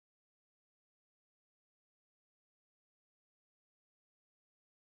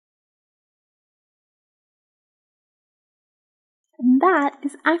 And that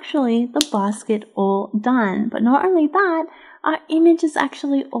is actually the basket all done. But not only that, our image is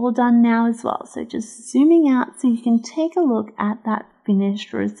actually all done now as well. So just zooming out so you can take a look at that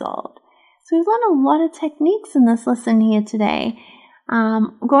finished result. So we've learned a lot of techniques in this lesson here today.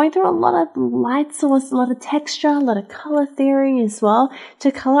 Going through a lot of light source, a lot of texture, a lot of color theory as well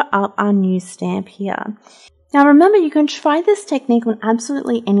to color up our new stamp here. Now remember, you can try this technique on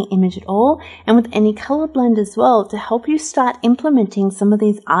absolutely any image at all and with any color blend as well to help you start implementing some of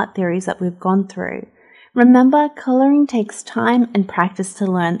these art theories that we've gone through. Remember, coloring takes time and practice to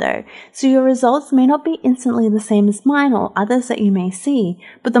learn though, so your results may not be instantly the same as mine or others that you may see,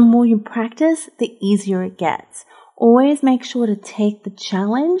 but the more you practice, the easier it gets. Always make sure to take the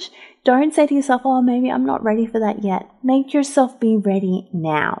challenge. Don't say to yourself, oh, maybe I'm not ready for that yet. Make yourself be ready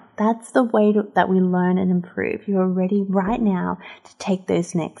now. That's the way that we learn and improve. You are ready right now to take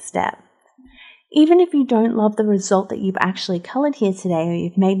those next steps. Even if you don't love the result that you've actually colored here today or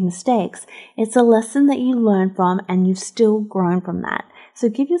you've made mistakes, it's a lesson that you learn from and you've still grown from that. So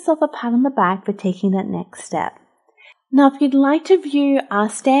give yourself a pat on the back for taking that next step. Now, if you'd like to view our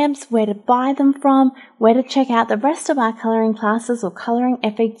stamps, where to buy them from, where to check out the rest of our colouring classes or colouring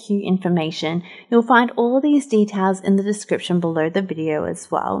FAQ information, you'll find all of these details in the description below the video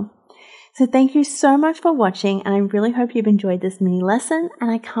as well. So thank you so much for watching, and I really hope you've enjoyed this mini lesson, and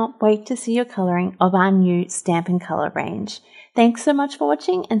I can't wait to see your colouring of our new Stamp and Colour range. Thanks so much for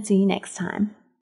watching, and see you next time.